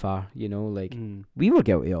it too far, you know? Like, Mm. we were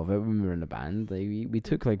guilty of it when we were in the band. Like, we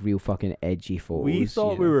took like real fucking edgy photos. We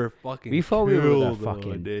thought you we know? were fucking We thought we were cool, the though,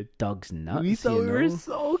 fucking dude. Doug's nuts. We thought you we know? were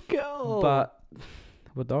so cool. But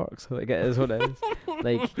we're dorks. Like, it is what it is.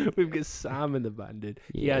 Like, we've got Sam in the band, dude.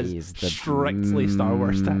 He yeah, has he's the strictly Star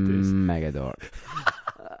Wars tattoos. Mega dork.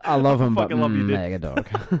 I love him, but Fucking love you, dude. mega dork.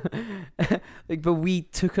 Like, but we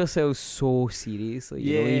took ourselves so seriously.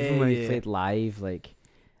 You know, even when we Yeah. played live, like,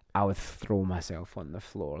 I would throw myself on the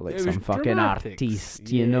floor like It was some fucking dramatics.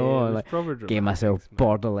 artiste, you Yeah, know? it was Like, proper gave myself dramatics, man.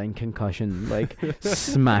 borderline concussion, like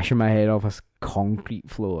smashing my head off a concrete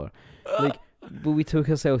floor. Like, but we took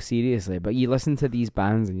ourselves seriously. But you listen to these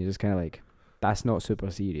bands and you're just kind of like, that's not super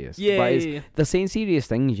serious. Yeah, but it's, yeah. they're saying serious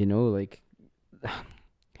things, you know. Like,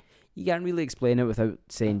 you can't really explain it without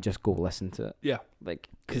saying just go listen to it. Yeah. Like,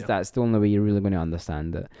 because Yeah. that's the only way you're really going to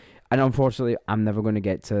understand it. And unfortunately, I'm never going to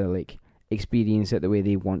get to like experience it the way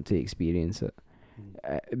they want to experience it.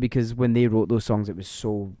 Because when they wrote those songs, it was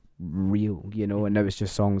so real, you know, and now it's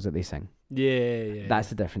just songs that they sing. Yeah. That's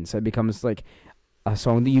the difference. It becomes like a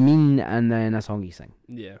song that you mean and then a song you sing.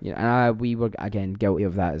 Yeah. Yeah, and we were again guilty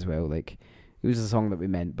of that as well. Like, it was a song that we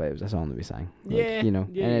meant, but it was a song that we sang. Like, Yeah, you know,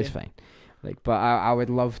 yeah, and it's yeah. fine. Like, but I would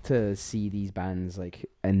love to see these bands like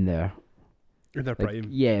in there. In their Like, prime.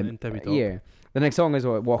 yeah, in Timmy Top. yeah. The next song is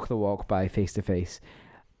Walk the Walk by Face to Face.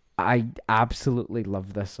 I absolutely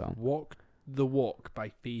love this song. Walk the Walk by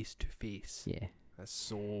Face to Face. Yeah. That's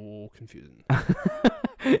so confusing.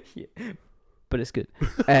 Yeah. But it's good.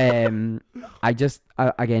 I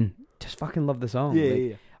again just fucking love the song.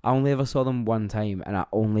 Like, I only ever saw them one time, and I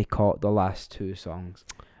only caught the last two songs,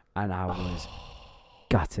 and I was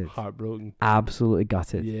gutted, Heartbroken. absolutely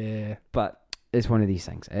gutted. Yeah. But it's one of these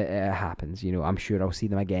things. It happens, you know. I'm sure I'll see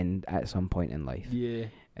them again at some point in life. Yeah.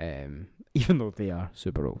 Even though they are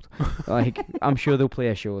super old, like I'm sure they'll play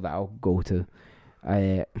a show that I'll go to.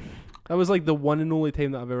 That was like the one and only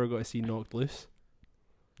time that I've ever got to see Knocked Loose.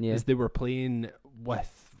 Yeah, Is they were playing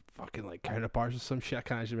with fucking like counterparts or some shit. I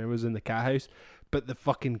can't actually remember. It was in the cat house, but the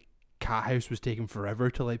fucking cat house was taking forever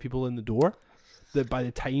to let people in the door. That by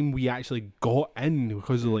the time we actually got in,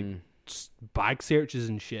 because of like bag searches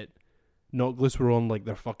and shit, Knocked Loose were on like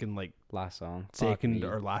their fucking like last song, Fuck second me.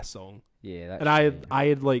 or last song. Yeah, that's And I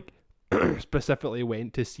had like specifically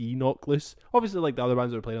went to see Knocked Loose. Obviously, like the other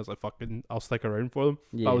bands that were playing, I was like, fucking, I'll stick around for them.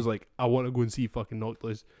 yeah. But I was like, I want to go and see fucking Knocked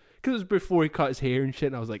Loose. Because it was before he cut his hair and shit,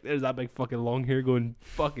 and I was like, there's that big fucking long hair going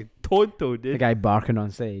fucking tonto, the dude. guy barking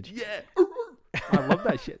on stage. Yeah. I love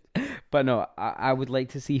that shit. But no, I would like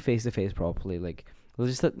to see Face to Face properly. Like,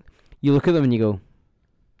 just that you look at them and you go,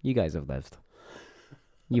 you guys have lived.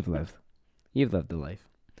 You've lived. You've lived the life.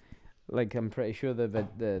 Like, I'm pretty sure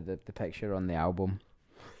the picture on the album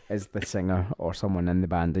is the singer or someone in the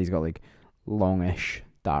band. He's got like longish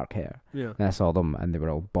dark hair. Yeah. And I saw them and they were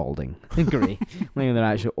all balding and grey. Like they're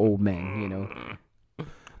actual old men, you know.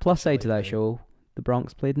 Plus side to that show, the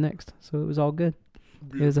Bronx played next, so it was all good.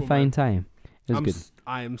 It was a Beautiful, fine man. time. It was good.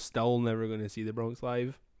 I am still never going to see the Bronx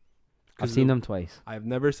live. I've seen them twice. I've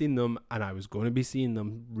never seen them, and I was going to be seeing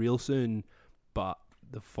them real soon, but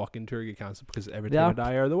the fucking tour get cancelled because Every They Time I are-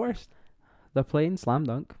 Die are the worst. They're playing Slam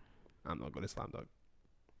Dunk. I'm not going to Slam Dunk.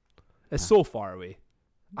 It's so far away.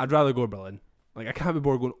 I'd rather go to Berlin. Like, I can't be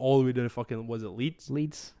bored going all the way down to fucking, was it Leeds?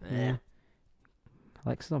 Leeds. Eh. Yeah.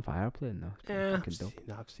 Alexis on Fire playing though. It's pretty Yeah, fucking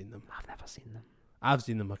dope. I've seen them. I've never seen them. I've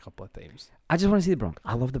seen them a couple of times. I just want to see the Bronx.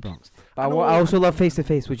 I love the Bronx. But I know. I also love Face to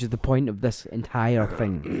Face, which is the point of this entire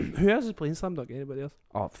thing. Who else is playing Slam Dunk? Anybody else?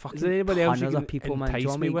 Oh, fucking Is there anybody else you tons of can people, man. Do you entice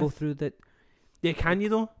want me me to go with? through the Yeah, can you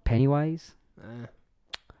though? Pennywise?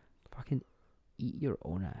 Fucking Eat your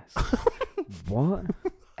own ass. What?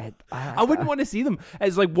 I wouldn't want to see them.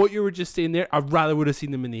 It's like what you were just saying there. I rather would have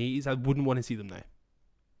seen them in the 80s. I wouldn't want to see them now.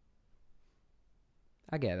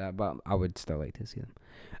 I get that, but I would still like to see them.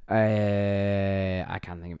 I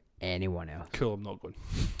can't think of anyone else. Cool, I'm not going.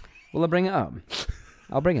 Will I bring it up?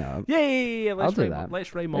 I'll bring it up. Yeah. I'll do that.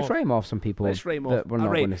 Let's rhyme Let's off. rhyme off some people Let's rhyme off. that we're not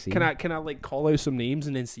Alright, going to see. Can I like call out some names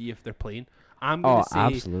and then see if they're playing? I'm gonna say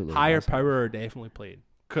absolutely. Higher That's- Power are definitely playing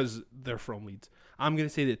because they're from Leeds. I'm gonna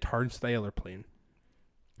say that Turnstile are playing.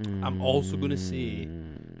 I'm also gonna say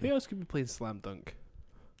who else could be playing Slam Dunk?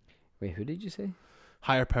 Wait, who did you say?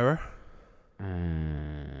 Higher Power.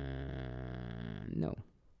 No.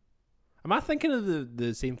 Am I thinking of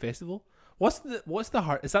the same festival? What's the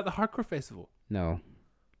is that the hardcore festival? No.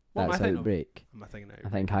 What am I That's thinking of? Outbreak. Am I thinking I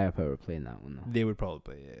think Higher Power are playing that one though. they would probably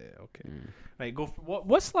play. Yeah, okay. Mm. Right, go for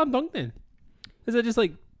what's Slam Dunk then? Is it just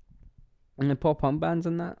like And the pop punk bands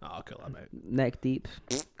and that. oh kill that out. Neck Deep.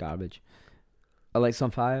 Garbage. Alexa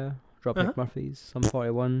on Fire. Dropkick Uh-huh. Murphys. Sum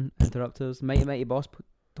 41. Interrupters. Mighty Mighty Boss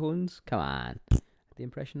Tones. Come on. The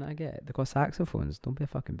impression that I get. They got saxophones. Don't be a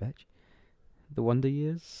fucking bitch. The Wonder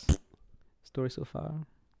Years. Story So Far.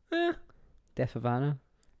 Death of Anna.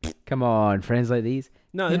 Come on, friends like these.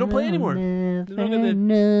 No, they don't play anymore. They're not gonna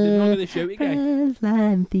the shouty guy. Friends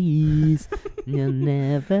like these, you'll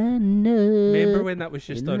never know. Remember when that was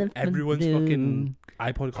just You'll on never everyone's know. fucking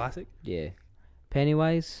iPod Classic? Yeah.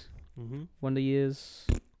 Pennywise, Mm-hmm. Wonder Years,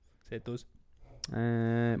 Said those.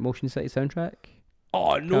 Motion City soundtrack.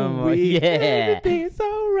 Oh Come no on, way! yeah. Everything's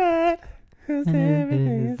alright. 'Cause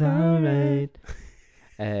everything's alright.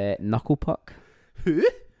 Knuckle Puck. Who?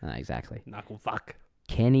 Exactly. Knuckle fuck.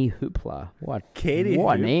 Kenny Hoopla. What? Kenny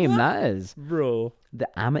What a Hoopla? name that is. Bro. The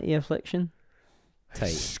Amity Affliction. Tight.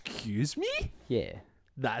 Excuse me? Yeah.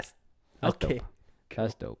 That's That's okay. dope.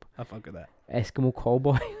 That's dope. I fuck with that. Eskimo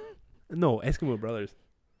Callboy. No, Eskimo Brothers.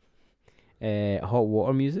 Hot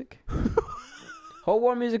Water Music. Hot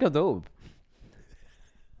Water Music are dope.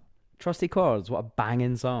 Trusty Chords, what a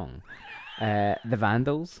banging song. The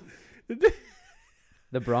Vandals.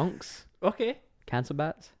 The Bronx. Okay. Cancer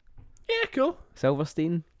Bats. Yeah, cool.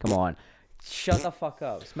 Silverstein. Come on. Shut the fuck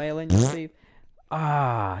up. Smile in your sleep.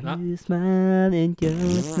 Nah. You smile in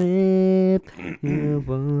your sleep. You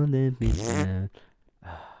won't let me down.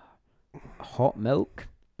 Hot Milk.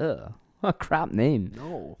 Ugh. What a crap name.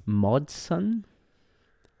 No. Mod Sun.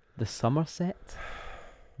 The Somerset.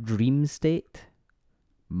 Dream State.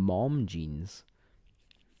 Mom Jeans.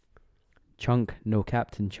 Chunk, no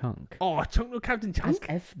Captain Chunk. Oh, Chunk No Captain As Chunk.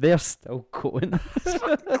 if they're still going.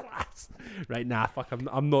 Class. Right, nah, fuck.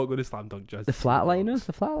 I'm not going to Slam Dunk just. The Flatliners.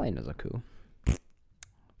 The Flatliners are cool.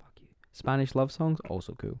 Fuck you. Spanish love songs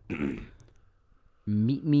also cool.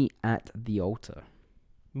 Meet Me at the Altar.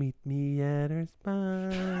 Meet me at her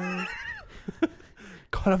spine.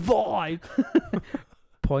 Got a vibe.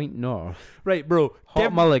 Point North. Right, bro.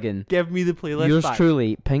 Hot Mulligan. Give me the playlist Yours back.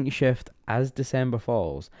 truly. Pink Shift. As December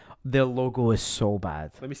Falls. Their logo is so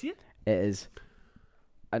bad. Let me see it. It is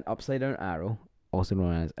an upside down arrow, also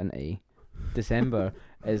known as an A. December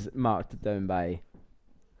is marked down by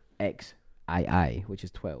XII, which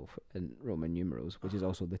is 12 in Roman numerals, which is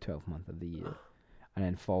also the 12th month of the year. And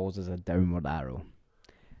then falls is a downward arrow.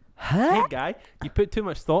 Hey, guy, you put too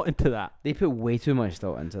much thought into that. They put way too much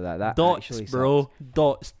thought into that. That Dots, actually bro. sucks.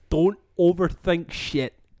 Dots. Don't overthink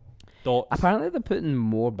shit. Dots. Apparently they're putting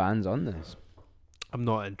more bands on this. I'm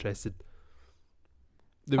not interested.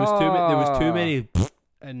 There was too many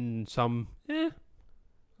and some.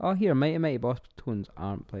 Oh, here, Mighty Mighty Boss Tones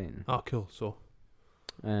aren't playing. Oh, cool. So,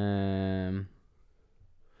 Um,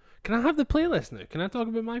 can I have the playlist now? Can I talk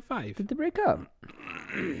about my 5? did they break up?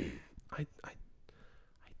 I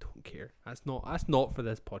don't care. That's not for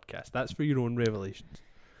this podcast. That's for your own revelations.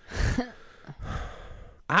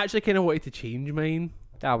 I actually kind of wanted to change mine.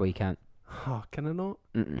 Ah, well, you can't. Oh, can I not?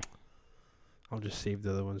 Mm-mm. I'll just save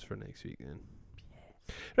the other ones for next week then.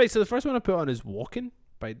 Right, so the first one I put on is Walking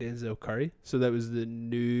by Denzel Curry. So that was the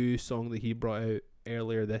new song that he brought out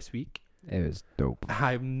earlier this week. It was dope.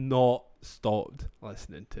 I've not stopped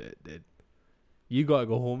listening to it, dude. You gotta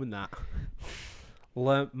go home in that.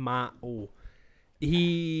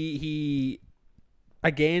 He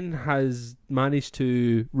again has managed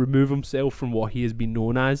to remove himself from what he has been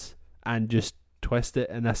known as and just twist it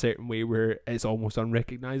in a certain way where it's almost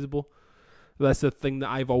unrecognizable. That's the thing that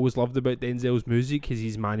I've always loved about Denzel's music, is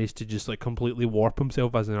he's managed to just like completely warp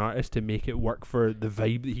himself as an artist to make it work for the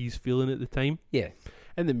vibe that he's feeling at the time. Yeah.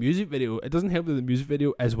 And the music video, it doesn't help that the music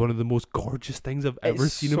video is one of the most gorgeous things I've ever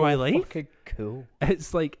seen in my life. It's fucking cool.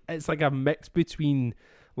 It's like a mix between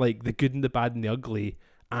like The Good and the Bad and the Ugly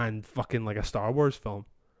and fucking like a Star Wars film.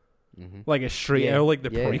 Mm-hmm. Like a straight Yeah, out like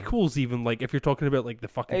the yeah. prequels, even like if you're talking about like the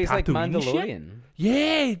fucking It's like Tatooine shit. Mandalorian.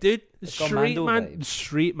 Yeah, dude, It's got straight Mando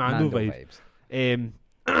straight Mando vibes.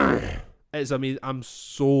 It's amazing. I'm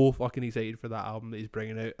so fucking excited for that album that he's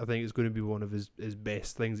bringing out. I think it's going to be one of his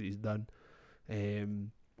best things that he's done.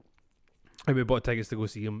 We bought tickets to go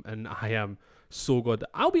see him, and I am so good.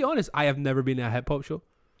 I'll be honest, I have never been to a hip hop show.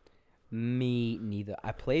 Me neither.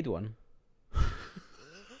 I played one.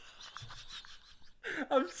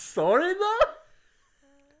 I'm sorry though.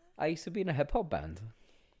 I used to be in a hip hop band.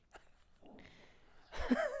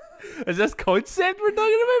 Is this concept we're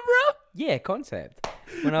talking about, bro? Yeah, Concept.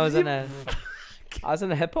 When I was in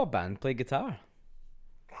a hip hop band, played guitar.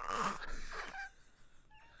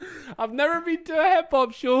 I've never been to a hip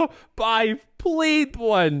hop show, but I've played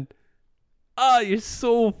one. Oh, you're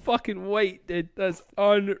so fucking white, dude. That's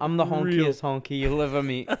unreal. I'm the honkiest honky you'll ever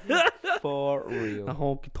meet. For real. A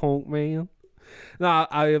honky tonk man. Nah,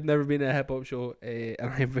 I have never been to a hip hop show, and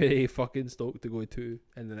I'm very fucking stoked to go to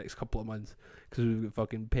in the next couple of months, because we've got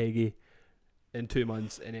fucking Peggy in 2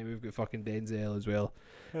 months, and then we've got fucking Denzel as well,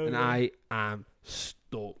 and I am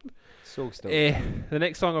stoked. So stoked. The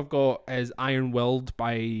next song I've got is Iron Willed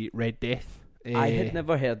by Red Death. I had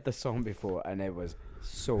never heard this song before, and it was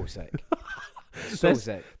so sick. So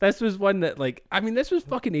sick. This was one that, like, I mean, this was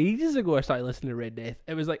fucking ages ago I started listening to Red Death.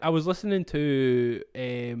 It was like I was listening to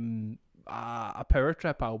a Power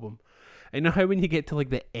Trip album. And you know how when you get to like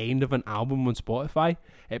the end of an album on Spotify,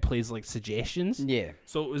 it plays like suggestions? Yeah.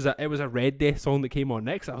 So it was a Red Death song that came on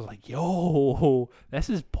next. I was like, yo, this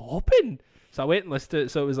is popping. So I went and listened to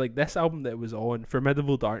it. So it was like this album that it was on.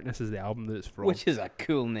 Formidable Darkness is the album that it's from. Which is a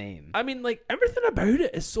cool name. I mean, like, everything about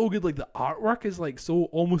it is so good. Like, the artwork is like so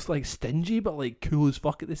almost like stingy, but like cool as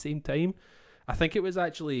fuck at the same time. I think it was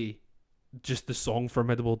actually just the song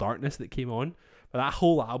Formidable Darkness that came on. But that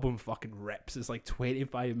whole album fucking rips. It's like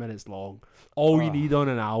 25 minutes long. All you need on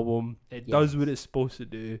an album. It does what it's supposed to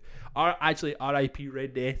do. Actually, R.I.P.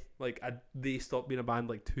 Red Death. Like, they stopped being a band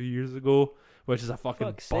like 2 years ago, which is a fucking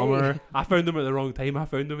Fuck's bummer. sake. I found them at the wrong time. I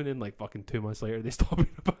found them, and then like fucking 2 months later, they stopped being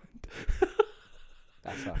a band.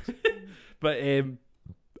 That sucks. But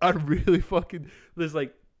I really fucking there's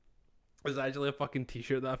actually a fucking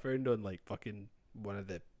t-shirt that I found on like fucking one of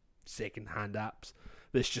the second-hand apps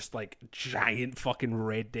that's just like giant fucking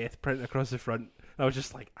Red Death print across the front. I was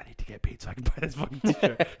just like, I need to get paid so I can buy this fucking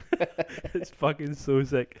t-shirt. It's fucking so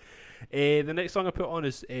sick. The next song I put on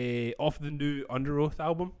is off the new Under Oath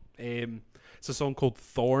album. It's a song called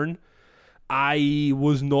Thorn. I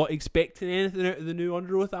was not expecting anything out of the new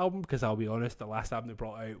Under Oath album, because I'll be honest, the last album they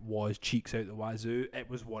brought out was Cheeks Out the Wazoo. It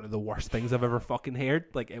was one of the worst things I've ever fucking heard.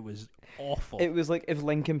 Like, it was awful. It was like if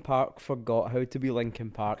Linkin Park forgot how to be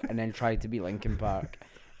Linkin Park and then tried to be Linkin Park.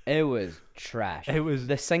 It was trash. It was.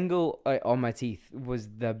 The single On My Teeth was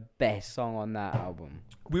the best song on that album.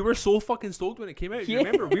 We were so fucking stoked when it came out. You Yeah.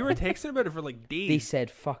 remember? We were texting about it for like days. They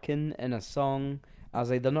said fucking in a song. I was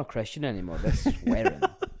like, they're not Christian anymore. They're swearing.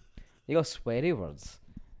 They got sweary words.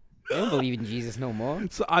 They don't believe in Jesus no more.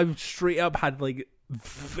 So I've straight up had like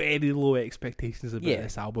very low expectations about Yeah.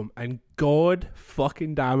 this album, and God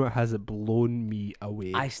fucking damn it, has it blown me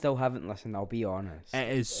away. I still haven't listened, I'll be honest. It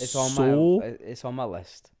is It's on it's on my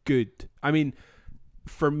list. good. I mean,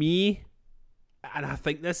 for me, and I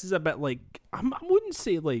think this is a bit like, I wouldn't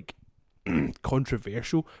say like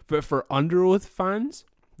controversial, but for Under Oath fans,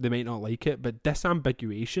 they might not like it, but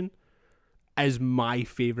Disambiguation is my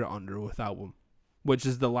favourite Under Oath album, which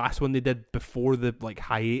is the last one they did before the like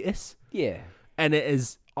hiatus, Yeah. and it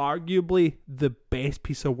is arguably the best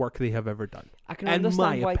piece of work they have ever done. I can In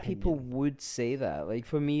understand my why opinion. people would say that. Like,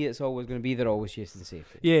 for me, it's always going to be They're Always Chasing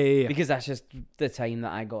Safety. Yeah. Because that's just the time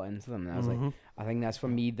that I got into them. And I was like, Mhm. I think that's for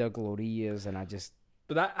me their glory years, and I just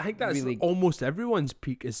But I think that's really- almost everyone's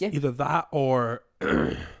peak is Yeah. either that or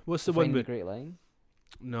what's the one Find the with Great Line,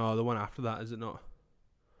 no, the one after that, is it not?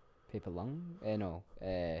 Paper Lung, no,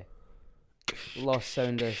 Lost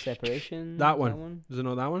Sound of Separation. That one. Is it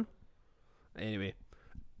not that one? Anyway,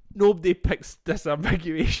 nobody picks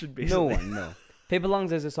Disambiguation basically. No one, no. Paper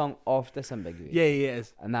Lungs is a song off Disambiguation. Yeah, it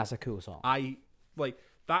is. And that's a cool song. I like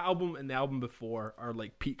that album and the album before are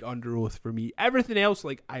like peak Under Oath for me. Everything else,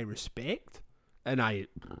 like, I respect and I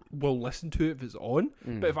will listen to it if it's on.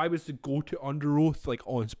 But if I was to go to Under Oath like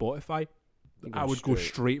on Spotify, You go I would go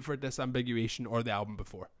straight for Disambiguation or the album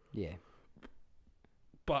before. Yeah.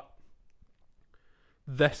 But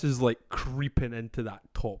this is like creeping into that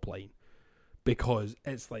top line because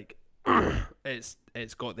it's like it's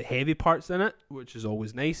got the heavy parts in it, which is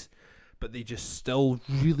always nice, but they just still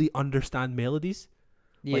really understand melodies.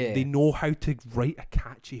 Yeah. Like they know how to write a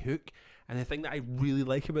catchy hook. And the thing that I really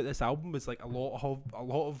like about this album is like a lot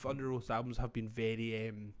of Under Oath albums have been very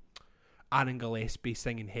Aaron Gillespie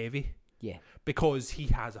singing heavy. Yeah. Because he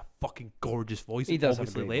has a fucking gorgeous voice. He does have a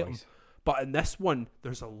Obviously great let him. voice. But in this one,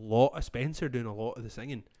 there's a lot of Spencer doing a lot of the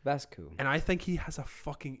singing. That's cool. And I think he has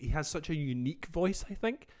such a unique voice, I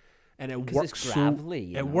think. And it 'Cause works it's gravelly,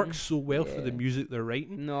 you know? works so well for the Yeah. music they're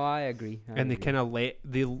writing. No, I agree. And they kind of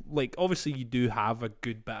like obviously you do have a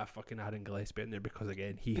good bit of fucking Aaron Gillespie in there because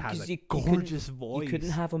again he has Because a you gorgeous voice. You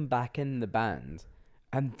couldn't have him back in the band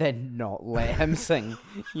and then not let him sing.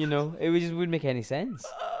 You know, it just wouldn't make any sense.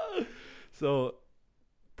 So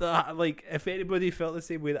that, like, if anybody felt the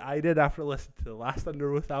same way that I did after listening to the last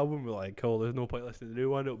Under Oath album, we're like, cool, there's no point listening to the new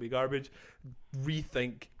one, it'll be garbage.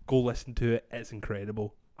 Rethink, go listen to it, it's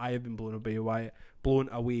incredible. I have been blown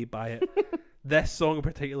away by it. This song in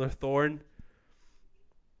particular, Thorn,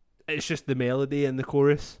 it's just the melody and the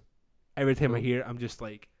chorus. Every time I hear it, I'm just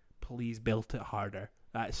like, please belt it harder.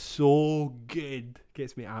 That's so good.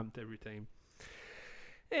 Gets me amped every time.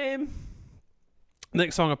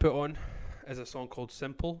 Next song I put on is a song called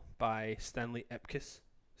Simple by Stanley Ipkiss.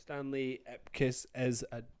 Stanley Ipkiss is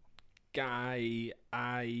a guy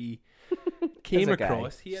I came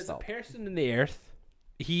across. He is a person in the earth.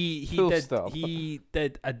 He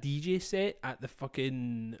did a DJ set at the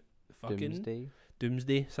fucking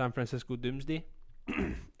Doomsday, San Francisco Doomsday.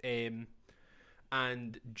 And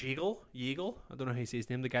Yeagle, I don't know how you say his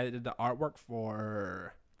name, the guy that did the artwork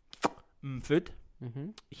for Food. Mm-hmm.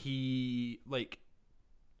 He like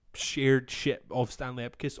shared shit of Stanley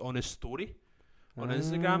Ipkiss on his story on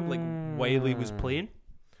Instagram, like while he was playing.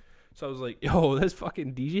 So I was like, yo, this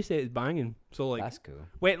fucking DJ set is banging. So like, that's cool.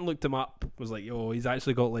 Went and looked him up. Was like, yo, he's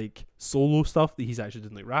actually got like solo stuff that he's actually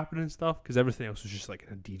doing like rapping and stuff, because everything else was just like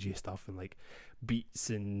DJ stuff and like beats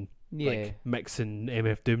and like mixing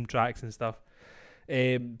MF Doom tracks and stuff.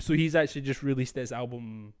 So he's actually just released this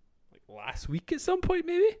album like last week at some point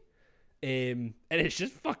maybe. And it's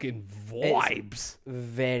just fucking vibes. It's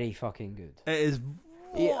very fucking good. It is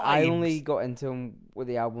vibes. I only got into him with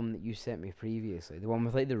the album that you sent me previously, the one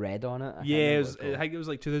with like the red on it. I think it was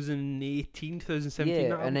like 2018, 2017.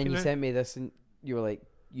 Yeah, and then you sent me this, and you were like,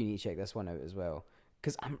 "You need to check this one out as well,"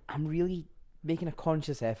 because I'm really making a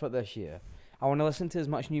conscious effort this year. I want to listen to as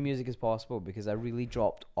much new music as possible because I really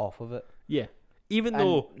dropped off of it. Yeah, even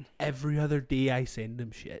though every other day I send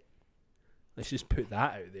him shit. Let's just put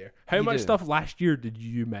that out there. How much stuff last year did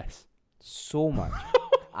you miss? So much.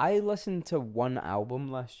 I listened to one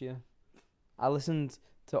album last year. I listened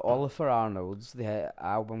to Oliver Arnold's the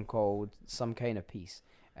album called Some Kind of Peace,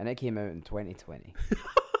 and it came out in 2020.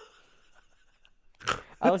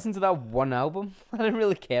 I listened to that one album. I didn't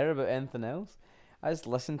really care about anything else. I just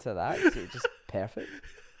listened to that 'cause it was just perfect.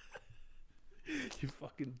 You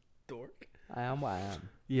fucking dork. I am what I am.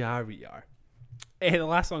 Yeah, we are. The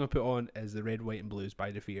last song I put on is The Red, White and Blues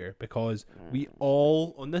by Defeater, because we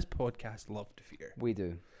all on this podcast love Defeater. We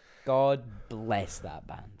do. God bless that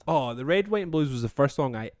band. Oh, The Red, White and Blues was the first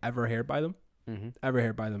song I ever heard by them. Mm-hmm. Ever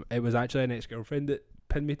heard by them. It was actually an ex-girlfriend that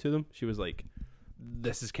pinned me to them. She was like,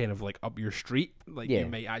 this is kind of like up your street. Like, you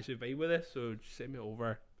might actually vibe with this, so just send me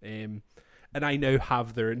over. And I now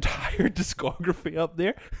have their entire discography up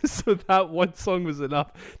there. So that one song was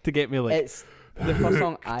enough to get me like... It's the first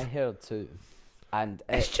song I heard too. And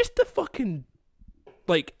it's just the fucking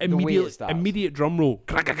like immediate drum roll,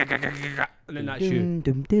 and then that's you.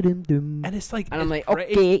 And it's like, and I'm like,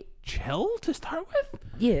 pretty okay, chill to start with.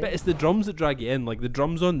 Yeah, but it's the drums that drag you in. Like the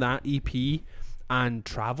drums on that EP and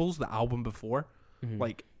Travels, the album before. Mm-hmm.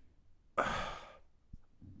 Like,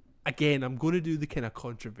 again, I'm going to do the kind of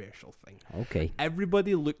controversial thing. Okay.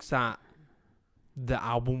 Everybody looks at the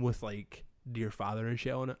album with like Dear Father and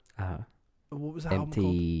shit on it. What was that album called?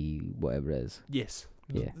 Empty, whatever it is. Yes.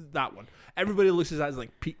 Yeah. That one. Everybody looks at that as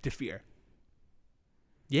like peak Defeater.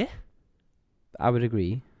 Yeah? I would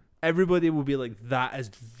agree. Everybody will be like, that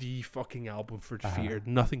is the fucking album for Defeater.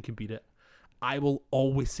 Nothing can beat it. I will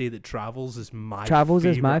always say that Travels is my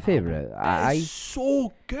favorite. It's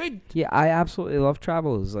so good. Yeah, I absolutely love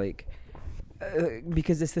Travels. Like,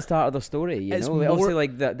 because it's the start of the story, you know? Obviously,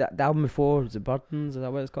 like, the album before, was it Burdens? Is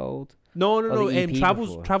that what it's called? No.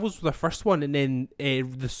 Travels was the first one, and then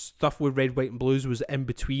the stuff with Red, White, and Blues was in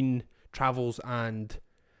between Travels and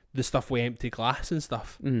the stuff with Empty Glass and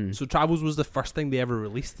stuff. So Travels was the first thing they ever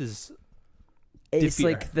released. It's Defeater.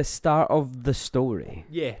 Like the start of the story.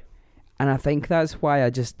 Yeah. And I think that's why I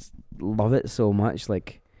just love it so much.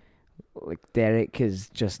 Like Derek is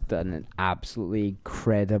just an absolutely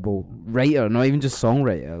incredible writer, not even just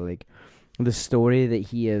songwriter. Like the story that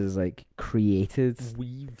he has like created,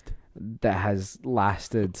 Weaved. that has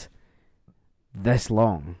lasted this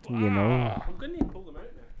long, you know. I'm gonna need to pull them out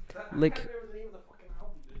now. Like- I can't remember the name of the fucking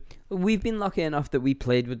album, dude. We've been lucky enough that we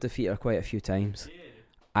played with Defeater quite a few times,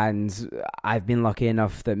 and I've been lucky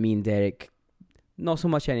enough that me and Derek, not so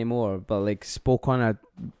much anymore, but like spoke on a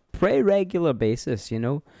pretty regular basis, you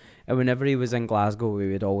know. And whenever he was in Glasgow,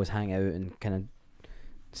 we would always hang out and kind of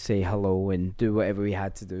say hello and do whatever we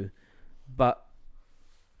had to do. But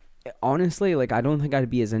honestly, like, I don't think I'd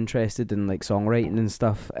be as interested in like songwriting and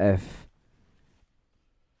stuff if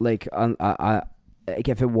like like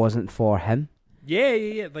if it wasn't for him.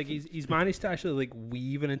 Yeah. Like he's managed to actually like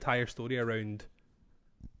weave an entire story around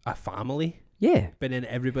a family, Yeah, but then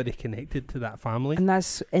everybody connected to that family. and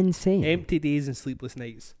that's insane. Empty Days and Sleepless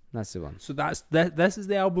Nights. That's the one. So this is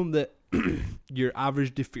the album that your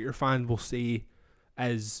average Defeater fan will say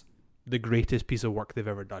is the greatest piece of work they've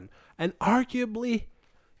ever done. And arguably,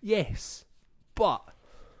 yes. But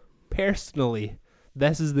personally,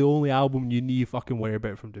 this is the only album you need to fucking worry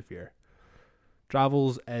about from Defeater.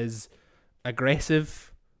 Travels is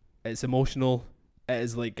aggressive, it's emotional, it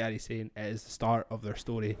is, like Gary's saying, it is the start of their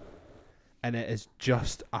story. And it is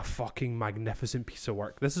just a fucking magnificent piece of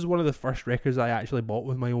work. This is one of the first records I actually bought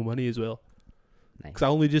with my own money as well. Nice. Because I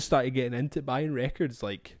only just started getting into buying records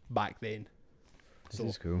like back then. This So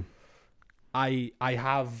is cool. I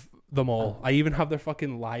have them all. I even have their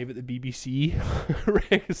fucking live at the BBC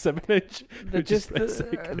 7-inch. They're just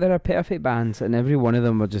they're a perfect band, and every one of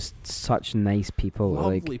them are just such nice people.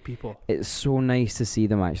 Lovely Like, people. it's so nice to see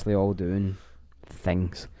them actually all doing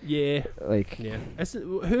things. Yeah. Like, Yeah.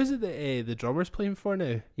 Who is it that the drummer's playing for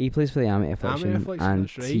now? he plays for the Army Affliction, Affliction, and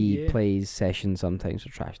that's right, he yeah. plays sessions sometimes for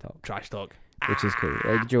Trash Talk, Trash Talk. which is cool.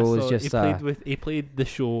 Like, Joe is So just he played the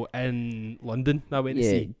show in London that I went to Yeah,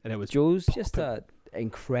 see, and it was Joe's just poppin'. a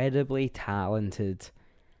incredibly talented,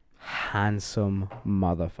 handsome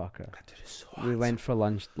motherfucker. That dude is so We handsome. went for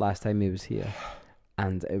lunch last time he was here,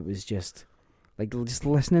 and it was just like just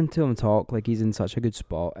listening to him talk. Like, he's in such a good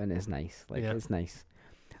spot, and it's nice. Like, Yeah. it's nice.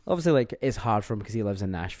 Obviously, like, it's hard for him because he lives in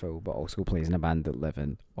Nashville, but also plays in a band that live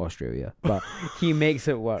in Australia. But he makes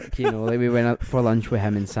it work, you know. Like, we went out for lunch with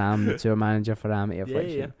him and Sam, the tour manager for Amity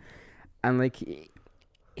Affliction, Yeah. and like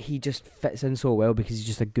he just fits in so well because he's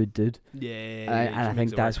just a good dude. Yeah. And I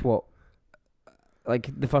think that's what, like,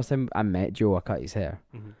 the first time I met Joe, I cut his hair,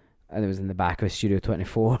 Mhm. and it was in the back of Studio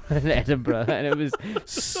 24 in Edinburgh, and it was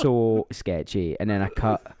so sketchy. And then I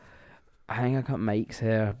think I cut Mike's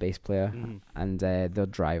hair, bass player, Mhm. and their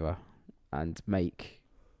driver, and Mike,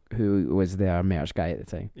 who was their merch guy at the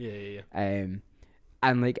time. Yeah.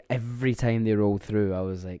 And like every time they rolled through, I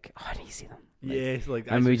was like, oh, I need to see them. Like, Yeah, it's like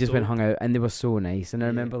and we just went hung. hung out, and they were so nice. And I Yeah.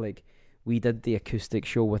 remember like we did the acoustic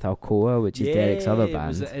show with Alcoa, which is Derek's other band,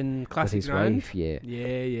 Was it in with Classic his Grand? wife. Yeah,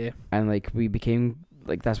 Yeah. and like we became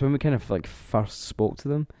like, that's when we kind of like first spoke to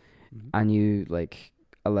them. Mhm. I knew like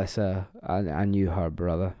Alyssa, I knew her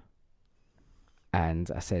brother,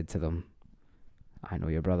 and I said to them, I know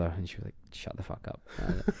your brother. And she was like, shut the fuck up. And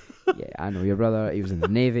I was like, yeah, I know your brother. He was in the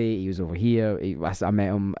Navy. He was over here. I met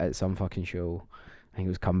him at some fucking show. I think it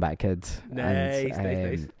was Comeback Kid.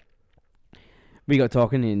 Nice. We got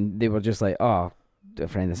talking, and they were just like, oh, a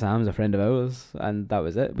friend of Sam's, a friend of ours. And that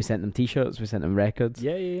was it. We sent them t-shirts. We sent them records.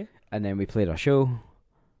 Yeah. And then we played our show.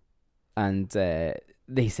 And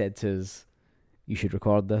they said to us, you should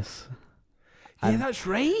record this. Yeah, And that's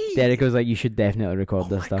right. Derek was like, you should definitely record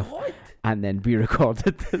this stuff. God. And then we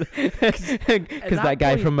recorded. Because that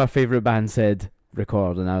guy point- from my favourite band said,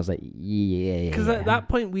 record. And I was like, yeah. Because at that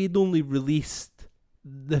point we'd only released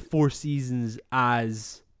the Four Seasons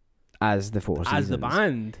as As the Four Seasons. the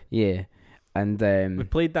band. Yeah. And We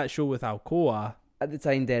played that show with Alcoa. at the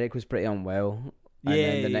time, Derek was pretty unwell. And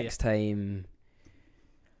then the next time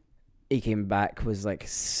he came back was like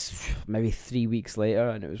maybe 3 weeks later,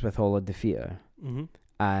 and it was with All of Defeater. Mm-hmm.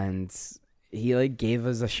 And he like gave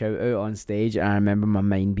us a shout out on stage, and I remember my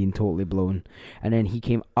mind being totally blown. And then he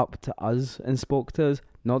came up to us and spoke to us,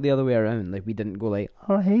 not the other way around. Like, we didn't go like,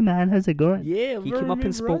 oh hey man, how's it going? Yeah, He came up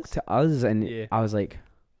and spoke to us, and Yeah. I was like,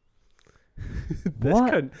 This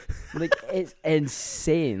what? cunt. like, it's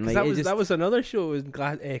insane. 'Cause Like, that was another show. It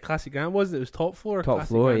was Classic Grand, wasn't it? It was Top Floor. Top Classic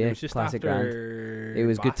Floor, Grand. yeah, It was just Classic after it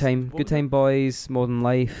was Good Time, what Good was Time Boys, Modern it?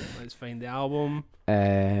 Life. Let's find the album.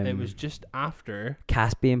 It It was just after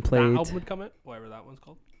Caspian that played, album would come out, whatever that one's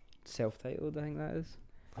called, self-titled, I think that is.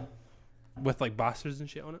 with like bastards and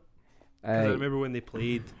shit on it. 'Cause I remember when they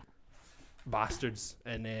played Bastards,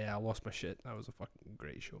 and I lost my shit. That was a fucking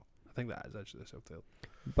great show. I think that is actually the subtitle.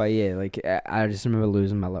 But yeah, like I just remember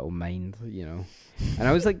losing my little mind, you know. And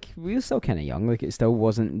I was like, we were still kind of young. Like it still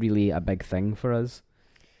wasn't really a big thing for us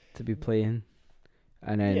to be playing.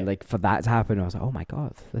 And then like for that to happen, I was like, oh my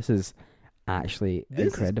god, this is actually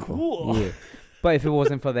incredible. Is cool. Yeah. But if it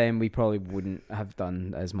wasn't for them, we probably wouldn't have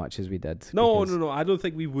done as much as we did. No. I don't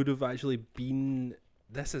think we would have actually been.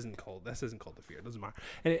 This isn't called The Fear. It doesn't matter.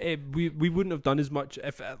 And we wouldn't have done as much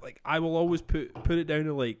if like I will always put it down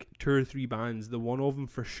to like 2 or 3 bands. The one of them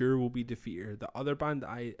for sure will be Defeater. The other band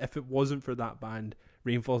if it wasn't for that band,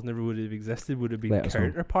 Rainfalls never would have existed. Would have been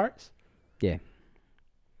Counterparts. Yeah.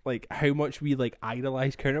 Like how much we like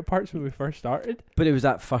idolized Counterparts when we first started. But it was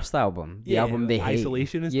that first album, the album they hate.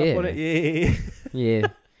 Isolation and stuff on it. Yeah.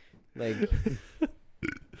 Like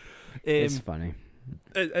it's funny.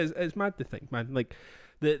 It's mad to think, man. Like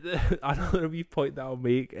the another wee point that I'll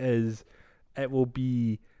make is it will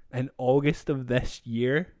be in August of this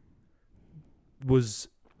year was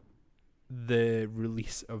the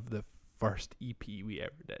release of the first EP we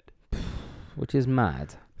ever did, which is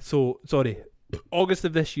mad. So sorry, August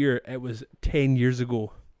of this year. It was 10 years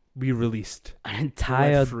ago. We released an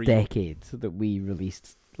entire decade that we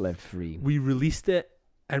released Live Free. We released it.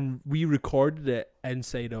 And we recorded it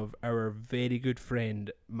inside of our very good friend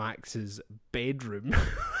Max's bedroom.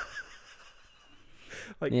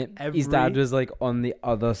 Like his dad was like on the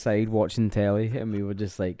other side watching telly, and we were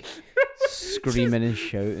just like screaming and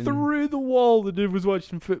shouting through the wall. The dude was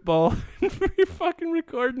watching football, and we were fucking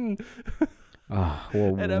recording. Oh,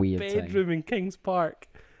 what in a a weird bedroom thing. in Kings Park.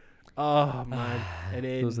 Oh man! And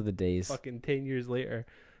then those are the days. Fucking 10 years later,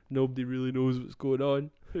 nobody really knows what's going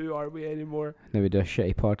on. Who are we anymore? Now we do a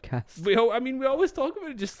shitty podcast. We always talk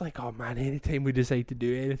about it just like, oh man, anytime we decide to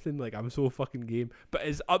do anything, like I'm so fucking game. But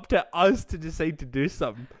it's up to us to decide to do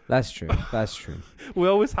something. That's true. We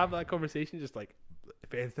always have that conversation just like,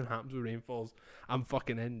 if anything happens with Rainfalls, I'm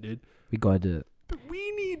fucking in, dude. We gotta do it. But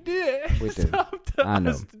we need to do it. We It's do. up to I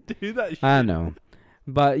know. us to do that shit. I know.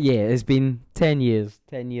 But yeah, it's been 10 years.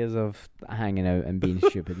 10 years of hanging out and being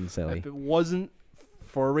stupid and silly. If it wasn't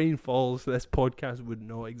for Rainfalls, this podcast would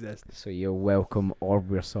not exist. So you're welcome, or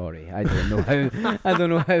we're sorry. I don't know how. I don't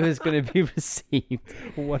know how it's going to be received.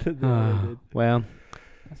 What did they did? Well,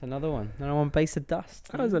 that's another one. Another one bites the dust.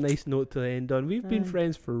 That was a nice note to end on. We've been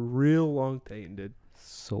friends for a real long time, dude.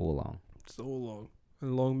 So long. So long.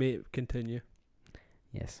 And long may it continue.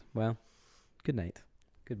 Yes. Well, good night.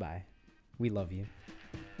 Goodbye. We love you.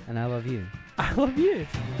 And I love you. I love you.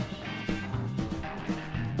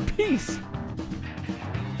 Peace.